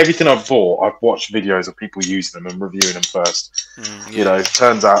 Everything I've bought, I've watched videos of people using them and reviewing them first. You know, it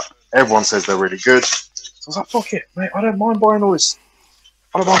turns out everyone says they're really good. So I was like, fuck it, mate. I don't mind buying all this.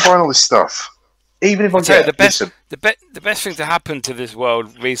 I don't mind buying all this stuff. Even if I get the best thing to happen to this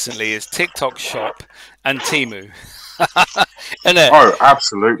world recently is TikTok Shop and Temu. Isn't it? Oh,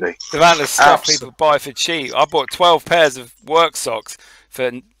 absolutely. The amount of stuff people buy for cheap. I bought 12 pairs of work socks for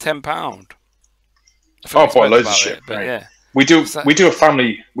 £10. I buy loads of shit, but yeah. We do a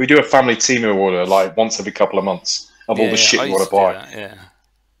family Temu order like once every couple of months of all the shit you want to buy.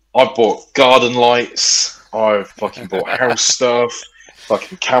 I've bought garden lights. I've fucking bought house stuff,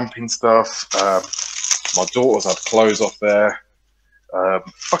 fucking camping stuff. My daughter's had clothes off there.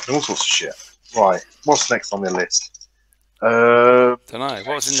 Fucking all sorts of shit. Right, what's next on the list? Don't know.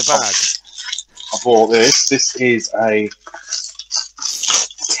 What's in the bag? I bought this. This is a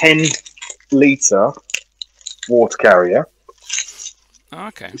 10-litre water carrier. Oh,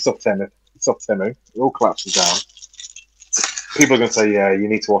 okay. It's off Temu. It all collapses down. People are going to say, yeah, you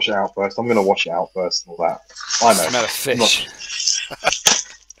need to wash it out first. I'm going to wash it out first and all that. I know. Smell of fish.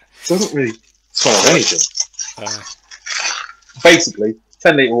 It doesn't really smell of anything. Basically,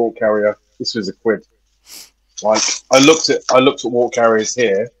 10-litre water carrier. This was £1. Like, I looked at water carriers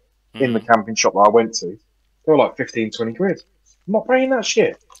here in the camping shop that I went to. They were like 15, 20 quid. I'm not paying that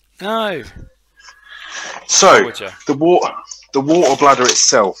shit. No. So the water bladder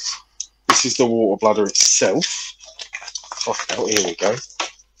itself. This is the water bladder itself. Fucking hell, here we go.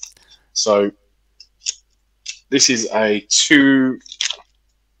 So this is a 2-litre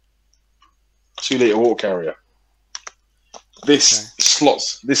water carrier. This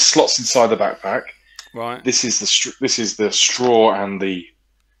slots inside the backpack. Right. This is the straw and the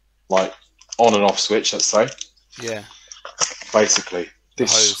like on and off switch. Let's say. Yeah. Basically,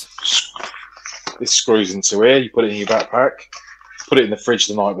 this screws into here. You put it in your backpack. Put it in the fridge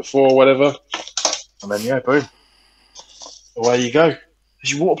the night before, whatever, and then boom. Away you go.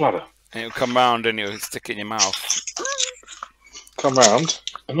 There's your water bladder. And it'll come round and you'll stick it in your mouth. Come round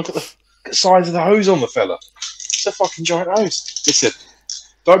and look at the size of the hose on the fella. It's a fucking giant hose. Listen,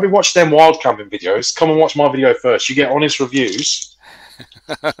 don't be watching them wild camping videos. Come and watch my video first. You get honest reviews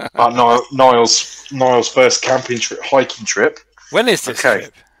about Niall's first hiking trip. When is this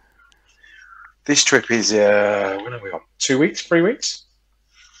trip? This trip is when are we on? 2 weeks? 3 weeks?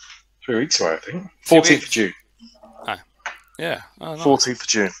 3 weeks away, I think. 14th of June. Yeah. Oh, nice. 14th of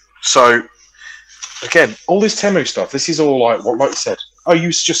June. So, again, all this Temu stuff, this is all like you said. Oh, you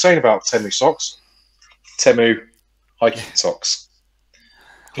was just saying about Temu socks. Temu hiking socks.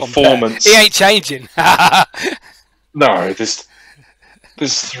 Performance. He ain't changing. No, there's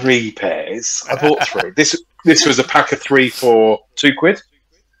 3 pairs. I bought 3. This was a pack of 3 for £2.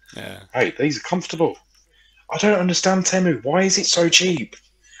 Yeah. Hey, these are comfortable. I don't understand Temu. Why is it so cheap?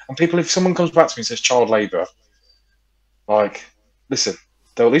 And people, if someone comes back to me and says child labour, like, listen,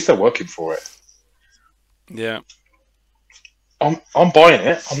 at least they're working for it. Yeah. I'm buying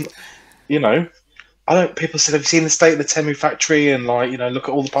it. People said, have you seen the state of the Temu factory? And look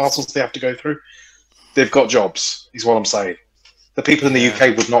at all the parcels they have to go through. They've got jobs, is what I'm saying. The people in the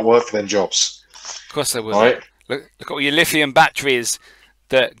UK would not work for them jobs. Of course they would. Right? Look at all your lithium batteries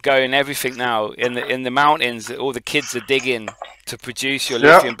that go in everything now in the mountains that all the kids are digging to produce your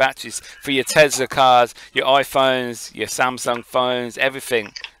lithium batteries for your Tesla cars, your iPhones, your Samsung phones,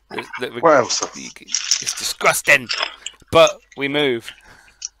 everything. What else? It's disgusting, but we move.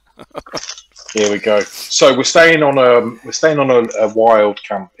 Here we go. So we're staying on a wild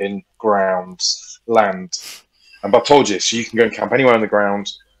camping land, and I told you, so you can go and camp anywhere on the ground.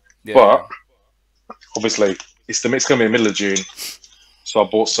 Yeah. But obviously, it's going to be the middle of June. So I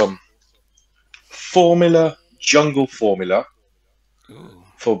bought some jungle formula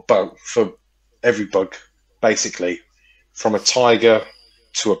for every bug, basically, from a tiger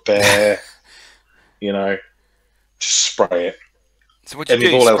to a bear you know, just spray it. So what do you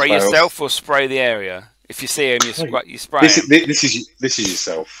do? You spray yourself or spray the area? If you see them, you spray them. This is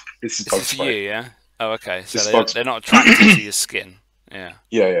yourself. This is bug for spray. you, yeah. Oh, okay. So they're not attracted to your skin. Yeah.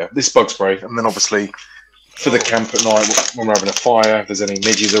 Yeah. This bug spray, and then obviously for the camp at night when we're having a fire, if there's any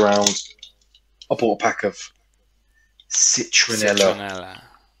midges around, I bought a pack of citronella.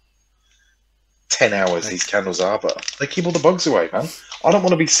 10 hours these candles are, but they keep all the bugs away, man. I don't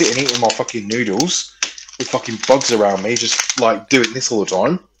want to be sitting eating my fucking noodles with fucking bugs around me, just like doing this all the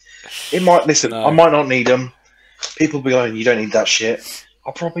time. It might, listen, I might not need them. People be like, you don't need that shit.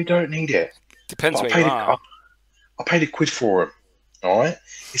 I probably don't need it. Depends where you are. I paid £1 for them. All right,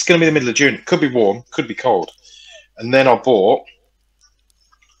 it's going to be the middle of June. It could be warm, could be cold. And then I bought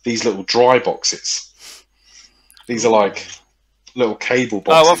these little dry boxes. These are like little cable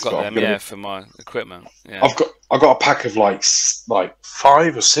boxes. Oh, I've got them, for my equipment. Yeah. I've got a pack of like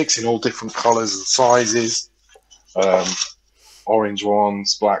 5 or 6 in all different colours and sizes. Orange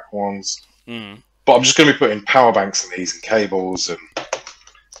ones, black ones. But I'm just going to be putting power banks in these and cables and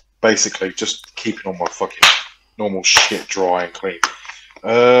basically just keeping all my fucking normal shit dry and clean.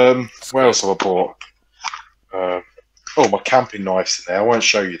 Where else have I bought? Oh, my camping knife's in there. I won't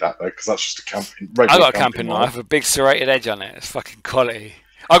show you that though, because that's just a camping. I got a camping knife with a big serrated edge on it. It's fucking quality.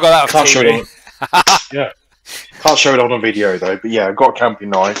 I got that. Can't show it on. Yeah, can't show it on a video though. But yeah, I've got a camping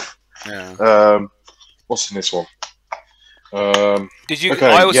knife. Yeah. What's in this one? Did you? Okay,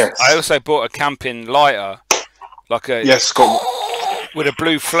 I also bought a camping lighter, like a with a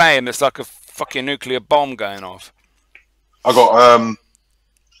blue flame. It's like a fucking nuclear bomb going off. I got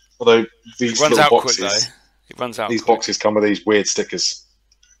although these it runs little out boxes. Quick, though. It runs out. These quick. boxes come with these weird stickers.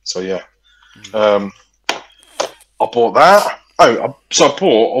 So yeah, I bought that. Oh, so I bought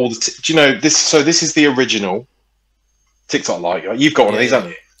all the. Do you know this? So this is the original TikTok light. You've got one of these,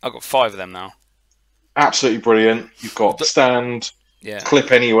 haven't you? I've got 5 of them now. Absolutely brilliant. You've got stand, yeah,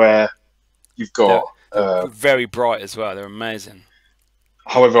 clip anywhere. You've got they're very bright as well. They're amazing.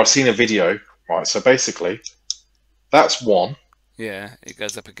 However, I've seen a video. Right, so basically, that's 1. Yeah, it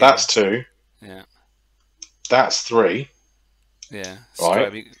goes up again. That's 2. Yeah. That's 3. Yeah.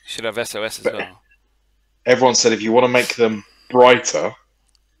 Right. You should have SOS as well. Everyone said if you want to make them brighter,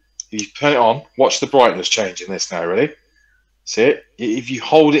 you turn it on. Watch the brightness change in this now. Ready? See it? If you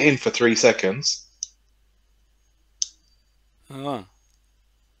hold it in for 3 seconds. Oh.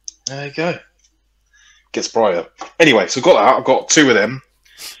 There you go. Gets brighter. Anyway, so I've got that. I've got 2 of them.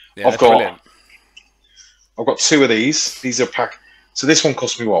 Yeah, I've got 2 of these. These are packed. So this one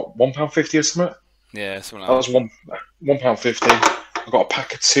cost me what? £1.50 or something? Yeah, something that like was £1.50. I've got a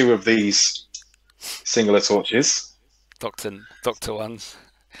pack of 2 of these singular torches. Doctor ones.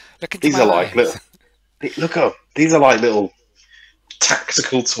 These are like little. Look up. These are like little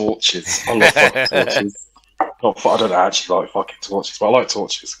tactical torches. I love fucking torches. I don't actually like fucking torches, but I like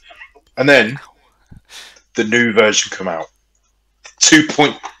torches. And then the new version come out.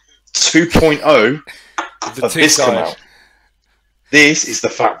 2.0 of this come out. This is the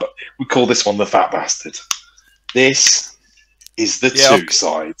fat. We call this one the fat bastard. This is the 2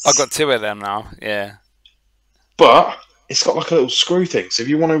 sides. I've got 2 of them now. Yeah. But it's got like a little screw thing. So if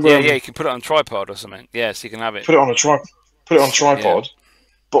you want to, yeah, you can put it on a tripod or something. Yeah, so you can have it. Put it on a tripod. Yeah.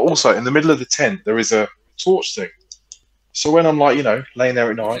 But also in the middle of the tent there is a torch thing. So when I'm like, laying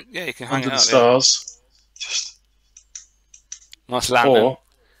there at night, you can hang under it the up, stars, just nice landing. Or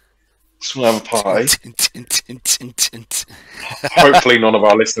just want to have a party. Hopefully none of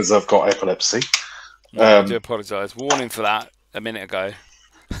our listeners have got epilepsy. No, I do apologise. Warning for that a minute ago.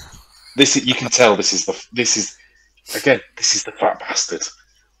 You can tell this is the fat bastard.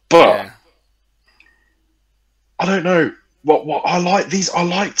 But I don't know what I like these. I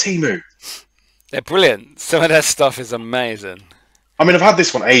like Temu. They're brilliant. Some of their stuff is amazing. I mean, I've had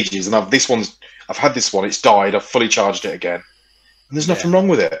this one ages, and I've had this one. It's died. I've fully charged it again, and there's nothing wrong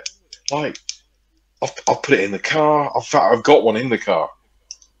with it. Like, I've put it in the car. I've got one in the car.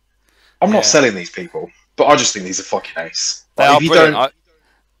 I'm not selling these people, but I just think these are fucking ace. They are brilliant.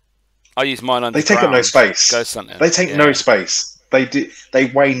 I use mine underground. They take up no space. Ghost hunting. They take no space. They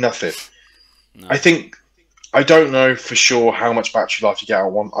weigh nothing. No. I don't know for sure how much battery life you get out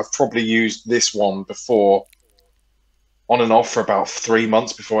of one. I've probably used this one before on and off for about 3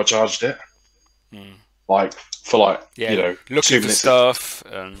 months before I charged it. Like, for looking 2 for minutes. Stuff,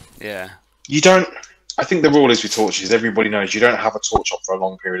 You don't... I think the rule is with torches, everybody knows you don't have a torch on for a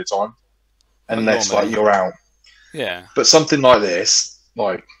long period of time. Unless, you're out. Yeah. But something like this,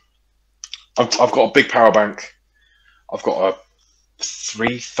 like... I've got a big power bank. I've got a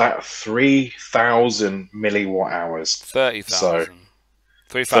 3,000 milliwatt hours. 30,000.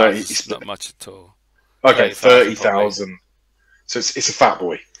 3,000 is not much at all. Okay, 30,000. So it's a fat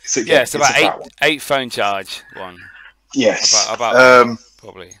boy. Yeah, it's about eight phone charge one. Yes. About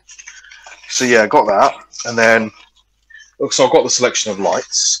probably. So yeah, I got that, and then so I got the selection of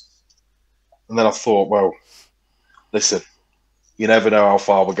lights, and then I thought, well, listen, you never know how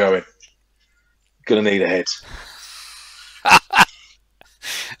far we're going. Gonna need a head.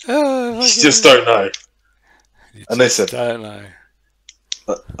 Oh, you just don't know. And listen, don't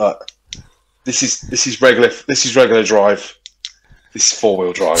know. This is regular drive. This is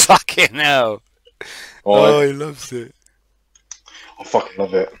 4-wheel drive. Fucking hell! Oh, he loves it. I fucking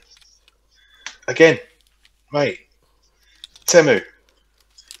love it. Again, mate, Temu.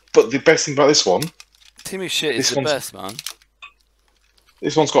 But the best thing about this one, Temu shit is the best, man.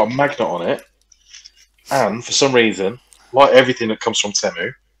 This one's got a magnet on it, and for some reason, like everything that comes from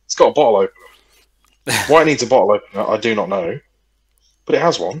Temu, it's got a bottle opener. Why it needs a bottle opener, I do not know, but it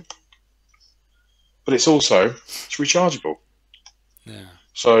has one. But it's rechargeable. Yeah.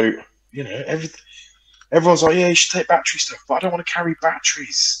 So you know, everyone's like, yeah, you should take battery stuff, but I don't want to carry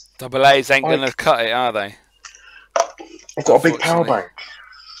batteries. Double A's ain't gonna cut it, are they? I've got a big power bank.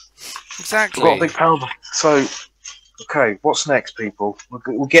 Exactly. I've got a big power bank. So, okay, what's next, people?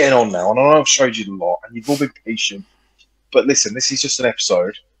 We're getting on now, and I know I've showed you a lot, and you've all been patient. But listen, this is just an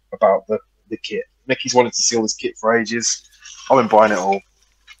episode about the kit. Mickey's wanted to see all this kit for ages. I've been buying it all.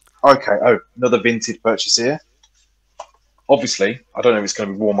 Okay, another vintage purchase here. Obviously, I don't know if it's going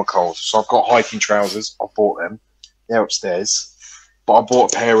to be warm or cold, so I've got hiking trousers. I bought them. They're upstairs. But I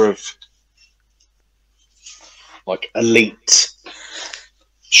bought a pair of, like, elite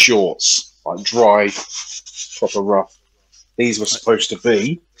shorts. Like, dry, proper rough. These were supposed to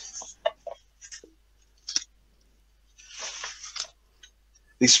be...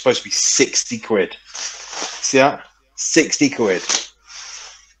 These are supposed to be 60 quid. See that? 60 quid.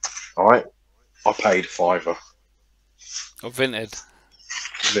 Alright? I paid £5. Or vintage.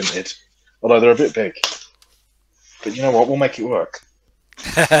 Although they're a bit big. But you know what? We'll make it work.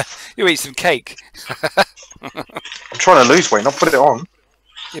 You eat some cake. I'm trying to lose weight, not put it on.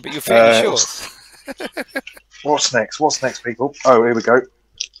 Yeah, but you're fitting shorts. What's next? What's next, people? Oh, here we go.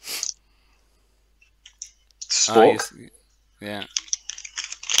 Spork. Yeah.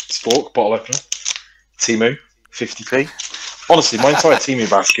 Spork, bottle opener. Temu, 50p. Honestly, my entire Temu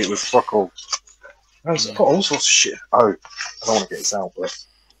basket was fuck all. I've got all sorts of shit. Oh, I don't want to get this out, but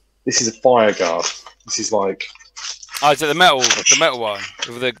this is a fire guard. This is like... Oh, is it the metal one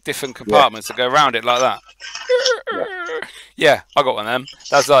with the different compartments that go around it like that? Yeah, I got one of them.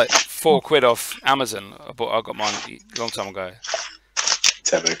 That's like £4 off Amazon. I got mine a long time ago.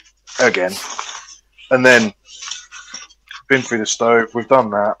 Temu again, and then been through the stove. We've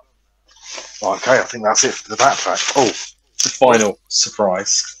done that. Okay, I think that's it for the backpack. Oh, the final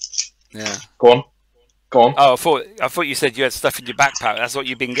surprise. Yeah. Go on. Oh, I thought you said you had stuff in your backpack. That's what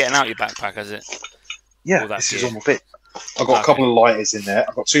you've been getting out of your backpack, has it? Yeah, this is all my bit. I've got a couple of lighters in there.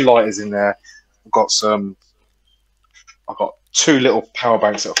 I've got 2 lighters in there. I've got 2 little power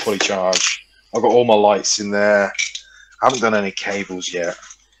banks that are fully charged. I've got all my lights in there. I haven't done any cables yet.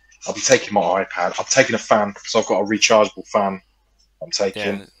 I'll be taking my iPad. I'm taking a fan, so I've got a rechargeable fan I'm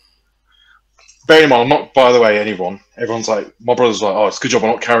taking. Yeah. Bear in mind, I'm not, by the way, everyone's like, my brother's like, oh, it's a good job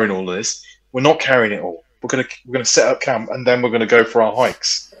I'm not carrying all of this. We're not carrying it all. We're gonna set up camp, and then we're gonna go for our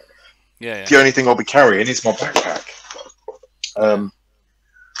hikes. Yeah. The only thing I'll be carrying is my backpack.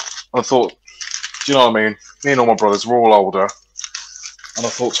 I thought, do you know what I mean? Me and all my brothers, we're all older, and I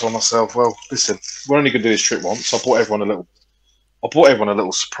thought to myself, well, listen, we're only gonna do this trip once. So I bought everyone a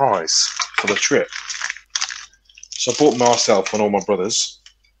little surprise for the trip. So I bought myself and all my brothers.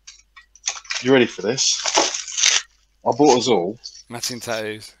 You ready for this? I bought us all matching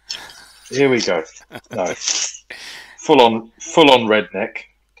tattoos. Here we go. No, full on redneck.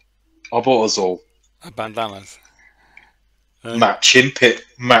 I bought us all bandanas. Matching pit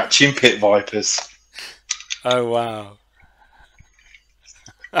vipers. Oh wow!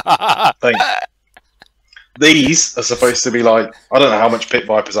 These are supposed to be like, I don't know how much pit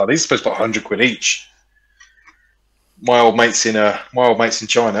vipers are. These are supposed to be 100 quid each. My old mates in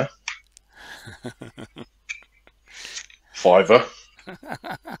China. £5.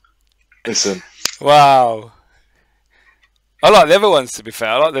 Listen. Wow. I like the other ones, to be fair.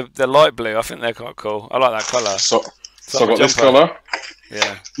 I like the light blue. I think they're quite cool. I like that colour. So I've got this colour.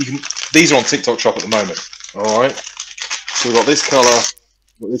 Yeah. These are on TikTok Shop at the moment. Alright. So we've got this colour.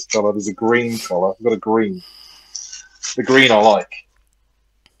 There's a green colour. We've got a green. The green I like.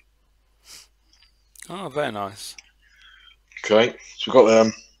 Oh, very nice. Okay. So we've got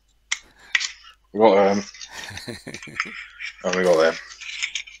them. And we got them.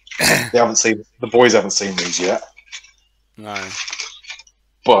 The boys haven't seen these yet. No.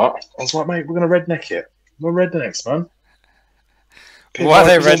 But I was like, mate, we're gonna redneck it. We're rednecks, man. Why are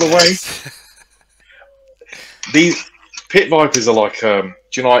they rednecks? These pit vipers are like, do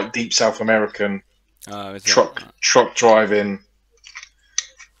you know, like deep South American truck driving?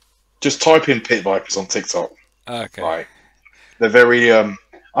 Just type in pit vipers on TikTok. Okay. Right. They're very, I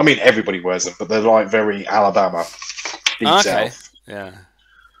mean, everybody wears them, but they're like very Alabama, deep South. Yeah.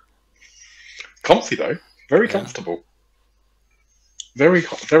 Comfy though, very comfortable. Very,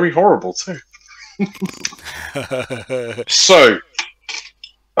 very horrible too. So,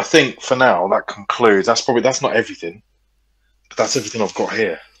 I think for now that concludes. That's not everything, but that's everything I've got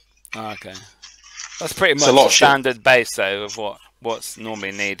here. Okay, that's pretty much the standard base though of what's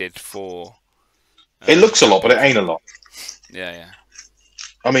normally needed for. It looks a lot, but it ain't a lot. Yeah.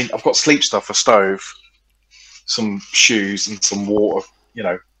 I mean, I've got sleep stuff, a stove, some shoes, and some water. You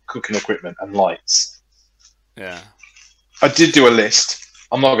know, cooking equipment and lights. Yeah. I did do a list.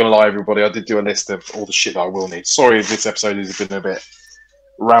 I'm not going to lie, everybody. I did do a list of all the shit that I will need. Sorry if this episode has been a bit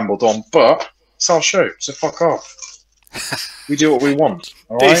rambled on, but it's our show, so fuck off. We do what we want.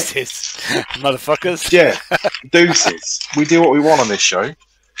 All right? Deuces, motherfuckers. Yeah, deuces. We do what we want on this show. It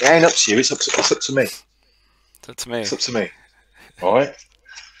ain't up to you. It's up to me. It's up to me. It's up to me. All right.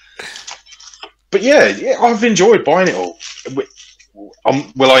 But yeah, I've enjoyed buying it all.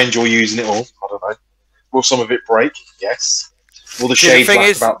 Will I enjoy using it all? I don't know. Will some of it break? Yes. Will the shade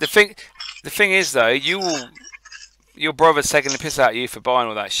the thing is though, your brother's taking the piss out of you for buying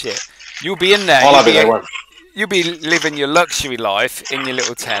all that shit. You'll be in there. You'll be living your luxury life in your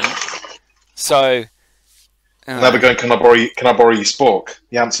little tent. So. Never going. Can I borrow your spork?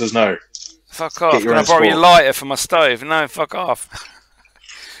 The answer's no. Fuck off. Can I borrow your lighter for my stove? No, fuck off.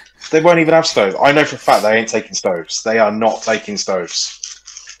 They won't even have stoves. I know for a fact they ain't taking stoves. They are not taking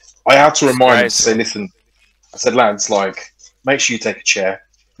stoves. I had to remind them to say, listen. I said, lads, like, make sure you take a chair.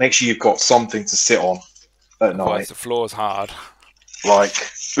 Make sure you've got something to sit on at night. The floor's hard. Like,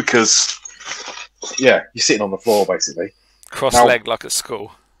 because, yeah, you're sitting on the floor, basically. Cross-legged like at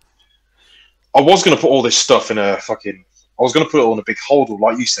school. I was going to put all this stuff in I was going to put it all in a big holdall,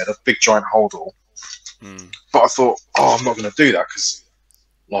 like you said, a big giant holdall. But I thought, I'm not going to do that because,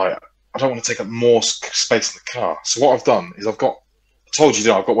 like, I don't want to take up more space in the car. So what I've done is I told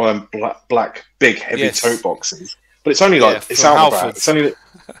you, I've got one of them black, big, heavy tote boxes. But it's only like, it's out of the bag.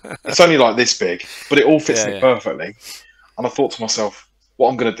 It's only like this big, but it all fits in perfectly. And I thought to myself, what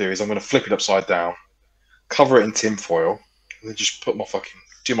I'm going to do is I'm going to flip it upside down, cover it in tin foil, and then just put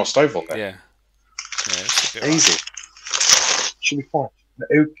do my stove on there. Yeah. Easy. Should be fine.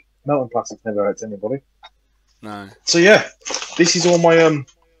 Melting plastic never hurts anybody. No. So yeah, this is all my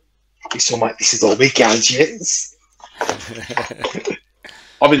this is all my gadgets.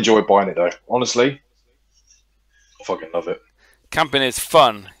 I've enjoyed buying it though. Honestly, I fucking love it. Camping is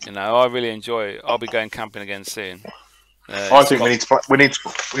fun, you know. I really enjoy it. I'll be going camping again soon. I think we need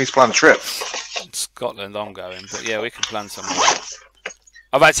to plan a trip. In Scotland, I'm going, but yeah, we can plan somewhere.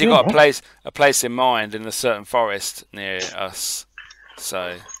 I've actually got a place in mind in a certain forest near us,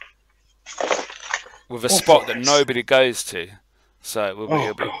 so with a spot that nobody goes to. So it will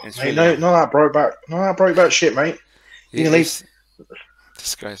be. Mate, no, that broke back shit, mate. You can leave.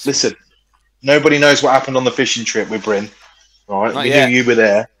 Disgraceful. Listen, nobody knows what happened on the fishing trip with Bryn. All right, we knew you were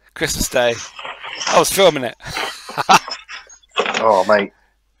there. Christmas Day. I was filming it. Oh, mate.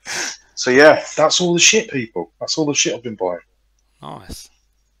 So yeah, that's all the shit, people. That's all the shit I've been buying. Nice.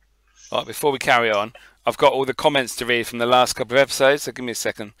 Right, before we carry on, I've got all the comments to read from the last couple of episodes, so give me a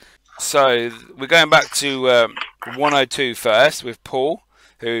second. So we're going back to 102 first with Paul,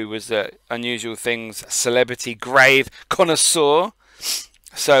 who was Unusual Things Celebrity Grave Connoisseur.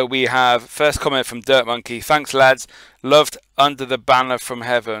 So we have first comment from Dirt Monkey. Thanks, lads. Loved Under the Banner from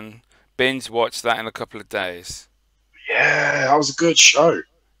Heaven. Binge watched that in a couple of days. Yeah, that was a good show.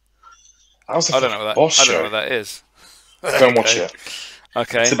 That was I don't know what that is. Go and watch it.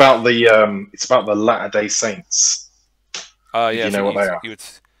 Okay. It's about the Latter-day Saints. Oh yeah. You know what they are.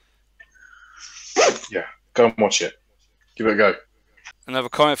 Yeah, go and watch it. Give it a go. Another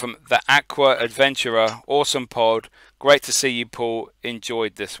comment from the Aqua Adventurer. Awesome pod. Great to see you, Paul.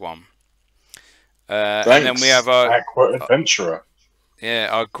 Enjoyed this one. Thanks. And then we have our Aqua Adventurer.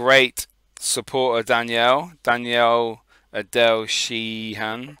 Our great supporter Danielle Adele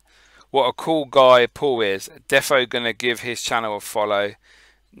Sheehan. What a cool guy Paul is. Defo gonna give his channel a follow.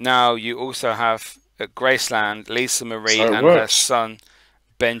 Now you also have at Graceland Lisa Marie and her son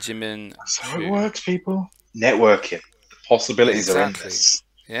Benjamin. That's how it works, people. Networking. The possibilities are endless.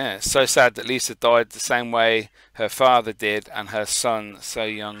 Yeah, it's so sad that Lisa died the same way her father did, and her son so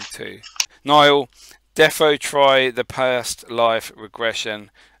young too. Niall, defo try the past life regression.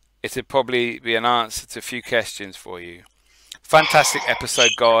 It'd probably be an answer to a few questions for you. Fantastic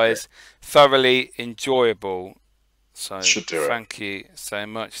episode, guys. Thoroughly enjoyable. So thank you so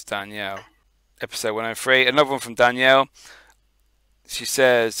much, Danielle. Episode 103. Another one from Danielle. She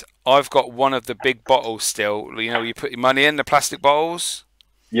says, I've got one of the big bottles still. You know, you put your money in, the plastic bottles.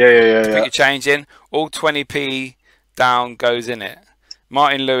 Yeah. Put your change in. All 20p down goes in it.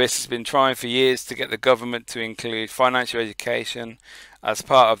 Martin Lewis has been trying for years to get the government to include financial education as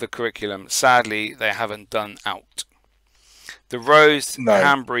part of the curriculum. Sadly, they haven't done out. The Rose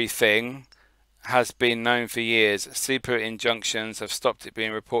Hambury thing has been known for years. Super injunctions have stopped it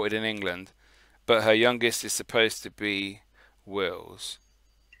being reported in England, but her youngest is supposed to be Wills.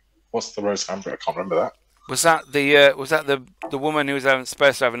 What's the Rose Hambury? I can't remember that. Was that the woman who was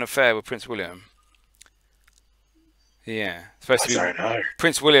supposed to have an affair with Prince William? Yeah, supposed to be. I don't know.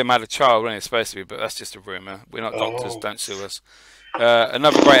 Prince William had a child, wasn't he? Supposed to be, but that's just a rumor. We're not doctors. Don't sue us.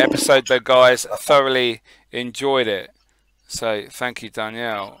 Another great episode, though, guys. I thoroughly enjoyed it. So thank you,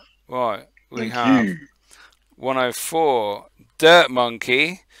 Danielle. Right, we have 104 Dirt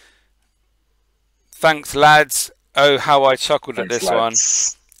Monkey. Thanks, lads. Oh, how I chuckled at this one.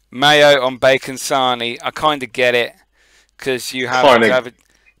 Mayo on bacon sarnie. I kind of get it because you have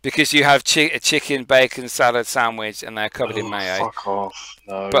a chicken bacon salad sandwich and they're covered in mayo. Fuck off.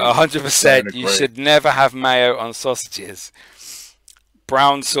 No, but 100% you should never have mayo on sausages.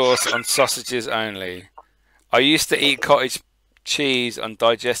 Brown sauce on sausages only. I used to eat cottage cheese on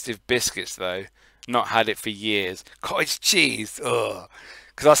digestive biscuits though. Not had it for years. Cottage cheese. Ugh.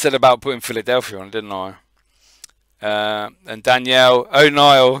 Because I said about putting Philadelphia on, didn't I? And Danielle, oh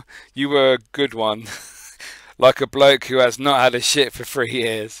Niall, you were a good one. Like a bloke who has not had a shit for 3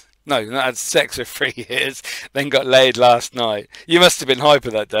 years. No, not had sex for 3 years, then got laid last night. You must have been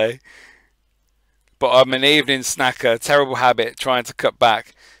hyper that day. But I'm an evening snacker, terrible habit, trying to cut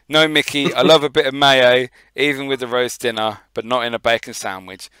back. No, Mickey, I love a bit of mayo, even with the roast dinner, but not in a bacon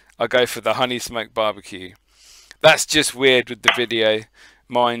sandwich. I go for the honey smoked barbecue. That's just weird with the video.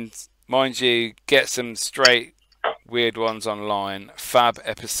 Mind you, get some straight weird ones online. Fab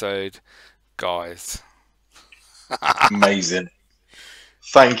episode, guys. Amazing.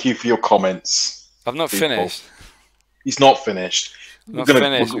 Thank you for your comments. I've not finished. He's not finished. We're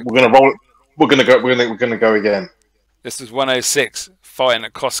gonna roll. We're gonna go again. This is 106. Fighting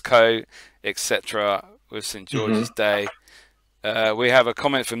at Costco, etc. with St George's Day. We have a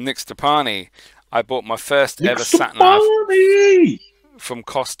comment from Nick Stepani. I bought my first ever sat nav from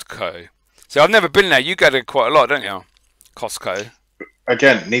Costco. So I've never been there. You go to quite a lot, don't you? Costco.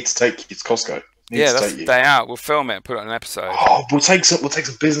 Again, need to take you to Costco. Yeah, that's the day out. We'll film it and put it on an episode. Oh, we'll take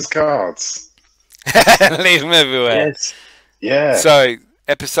some business cards. Leave them everywhere. Yes. Yeah. So,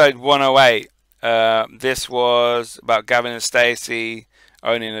 episode 108. This was about Gavin and Stacey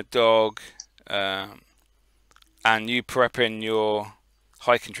owning a dog, and you prepping your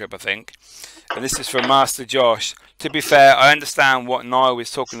hiking trip, I think. And this is from Master Josh. To be fair, I understand what Niall was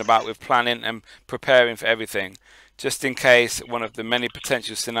talking about with planning and preparing for everything, just in case one of the many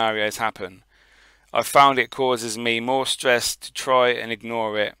potential scenarios happen. I found it causes me more stress to try and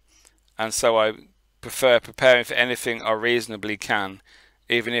ignore it, and so I prefer preparing for anything I reasonably can,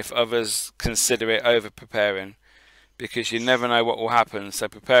 even if others consider it over-preparing, because you never know what will happen, so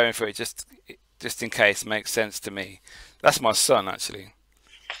preparing for it just in case makes sense to me. That's my son, actually.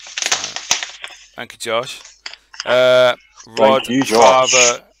 Thank you, Josh. Thank you,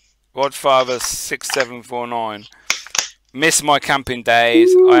 Josh. Rodfather 6749. Miss my camping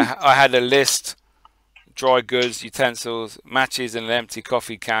days. I had a list: dry goods, utensils, matches, and an empty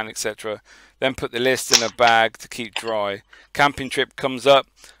coffee can, etc. Then put the list in a bag to keep dry. Camping trip comes up,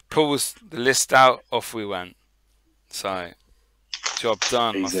 pulls the list out, off we went. So, job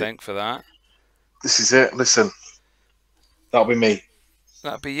done, easy. I think, for that. This is it. Listen, that'll be me.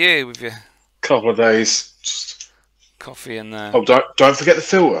 That'll be you with your couple of days. Just coffee in there. Oh, don't forget the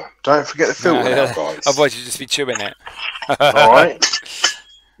filter. Don't forget the filter, now, guys. Otherwise, you'll just be chewing it. All right.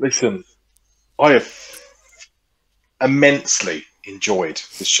 Listen, I have immensely enjoyed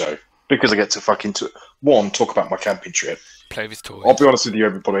this show because I get to talk about my camping trip. Play with toys. I'll be honest with you,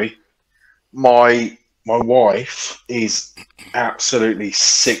 everybody. My wife is absolutely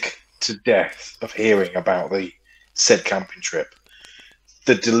sick to death of hearing about the said camping trip.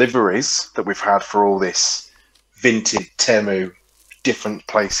 The deliveries that we've had for all this vintage Temu, different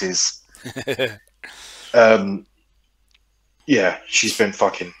places. Yeah, she's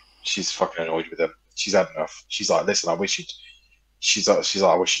fucking annoyed with them. She's had enough. She's like, listen, I wish you'd she's like,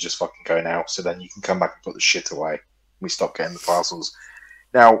 I wish you just fucking go now, so then you can come back and put the shit away. We stop getting the parcels.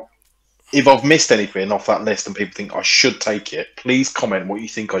 Now, if I've missed anything off that list and people think I should take it, please comment what you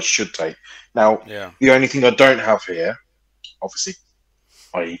think I should take. Now, the only thing I don't have here, obviously,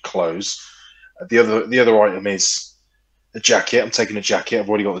 i.e. clothes. The other item is a jacket. I'm taking a jacket. I've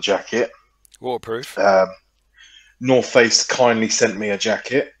already got the jacket. Waterproof. North Face kindly sent me a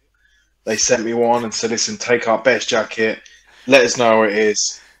jacket. They sent me one and said, listen, take our best jacket. Let us know what it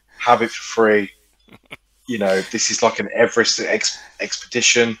is. Have it for free. You know, this is like an Everest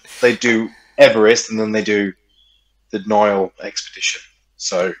expedition. They do Everest and then they do the Niall expedition.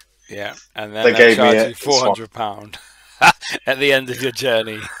 So yeah, and then they charge you £400 at the end of your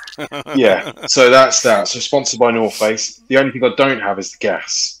journey. Yeah, so that's that. So sponsored by North Face. The only thing I don't have is the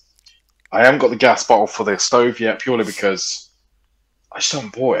gas. I haven't got the gas bottle for the stove yet, purely because I just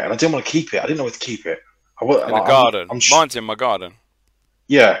haven't bought it and I didn't want to keep it. I didn't know where to keep it. In the garden. Mine's in my garden.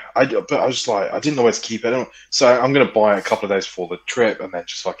 Yeah, but I was like, I didn't know where to keep it. So I'm going to buy it a couple of days before the trip and then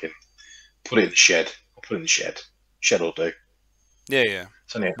just fucking put it in the shed. I'll put it in the shed. Shed will do. Yeah.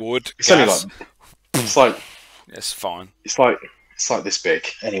 It's only, wood. It's only like, it's like, it's fine. It's like this big.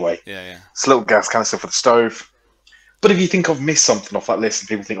 Anyway. Yeah. It's a little gas canister for the stove. But if you think I've missed something off that list and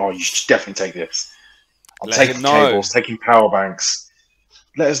people think, oh, you should definitely take this. I'm taking cables, taking power banks.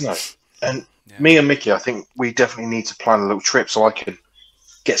 Let us know. And me and Mickey, I think we definitely need to plan a little trip so I can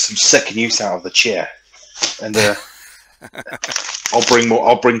get some second use out of the chair, and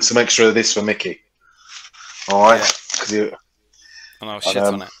I'll bring some extra of this for Mickey. All right, and I'll shit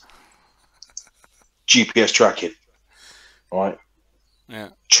on it. GPS tracking. All right. Yeah.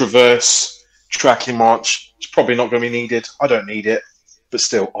 Traverse tracking march. It's probably not going to be needed. I don't need it, but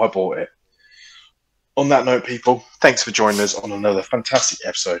still, I bought it. On that note, people, thanks for joining us on another fantastic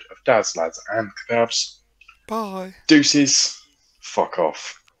episode of Dads, Lads and Kebabs. Bye. Deuces. Fuck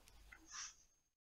off.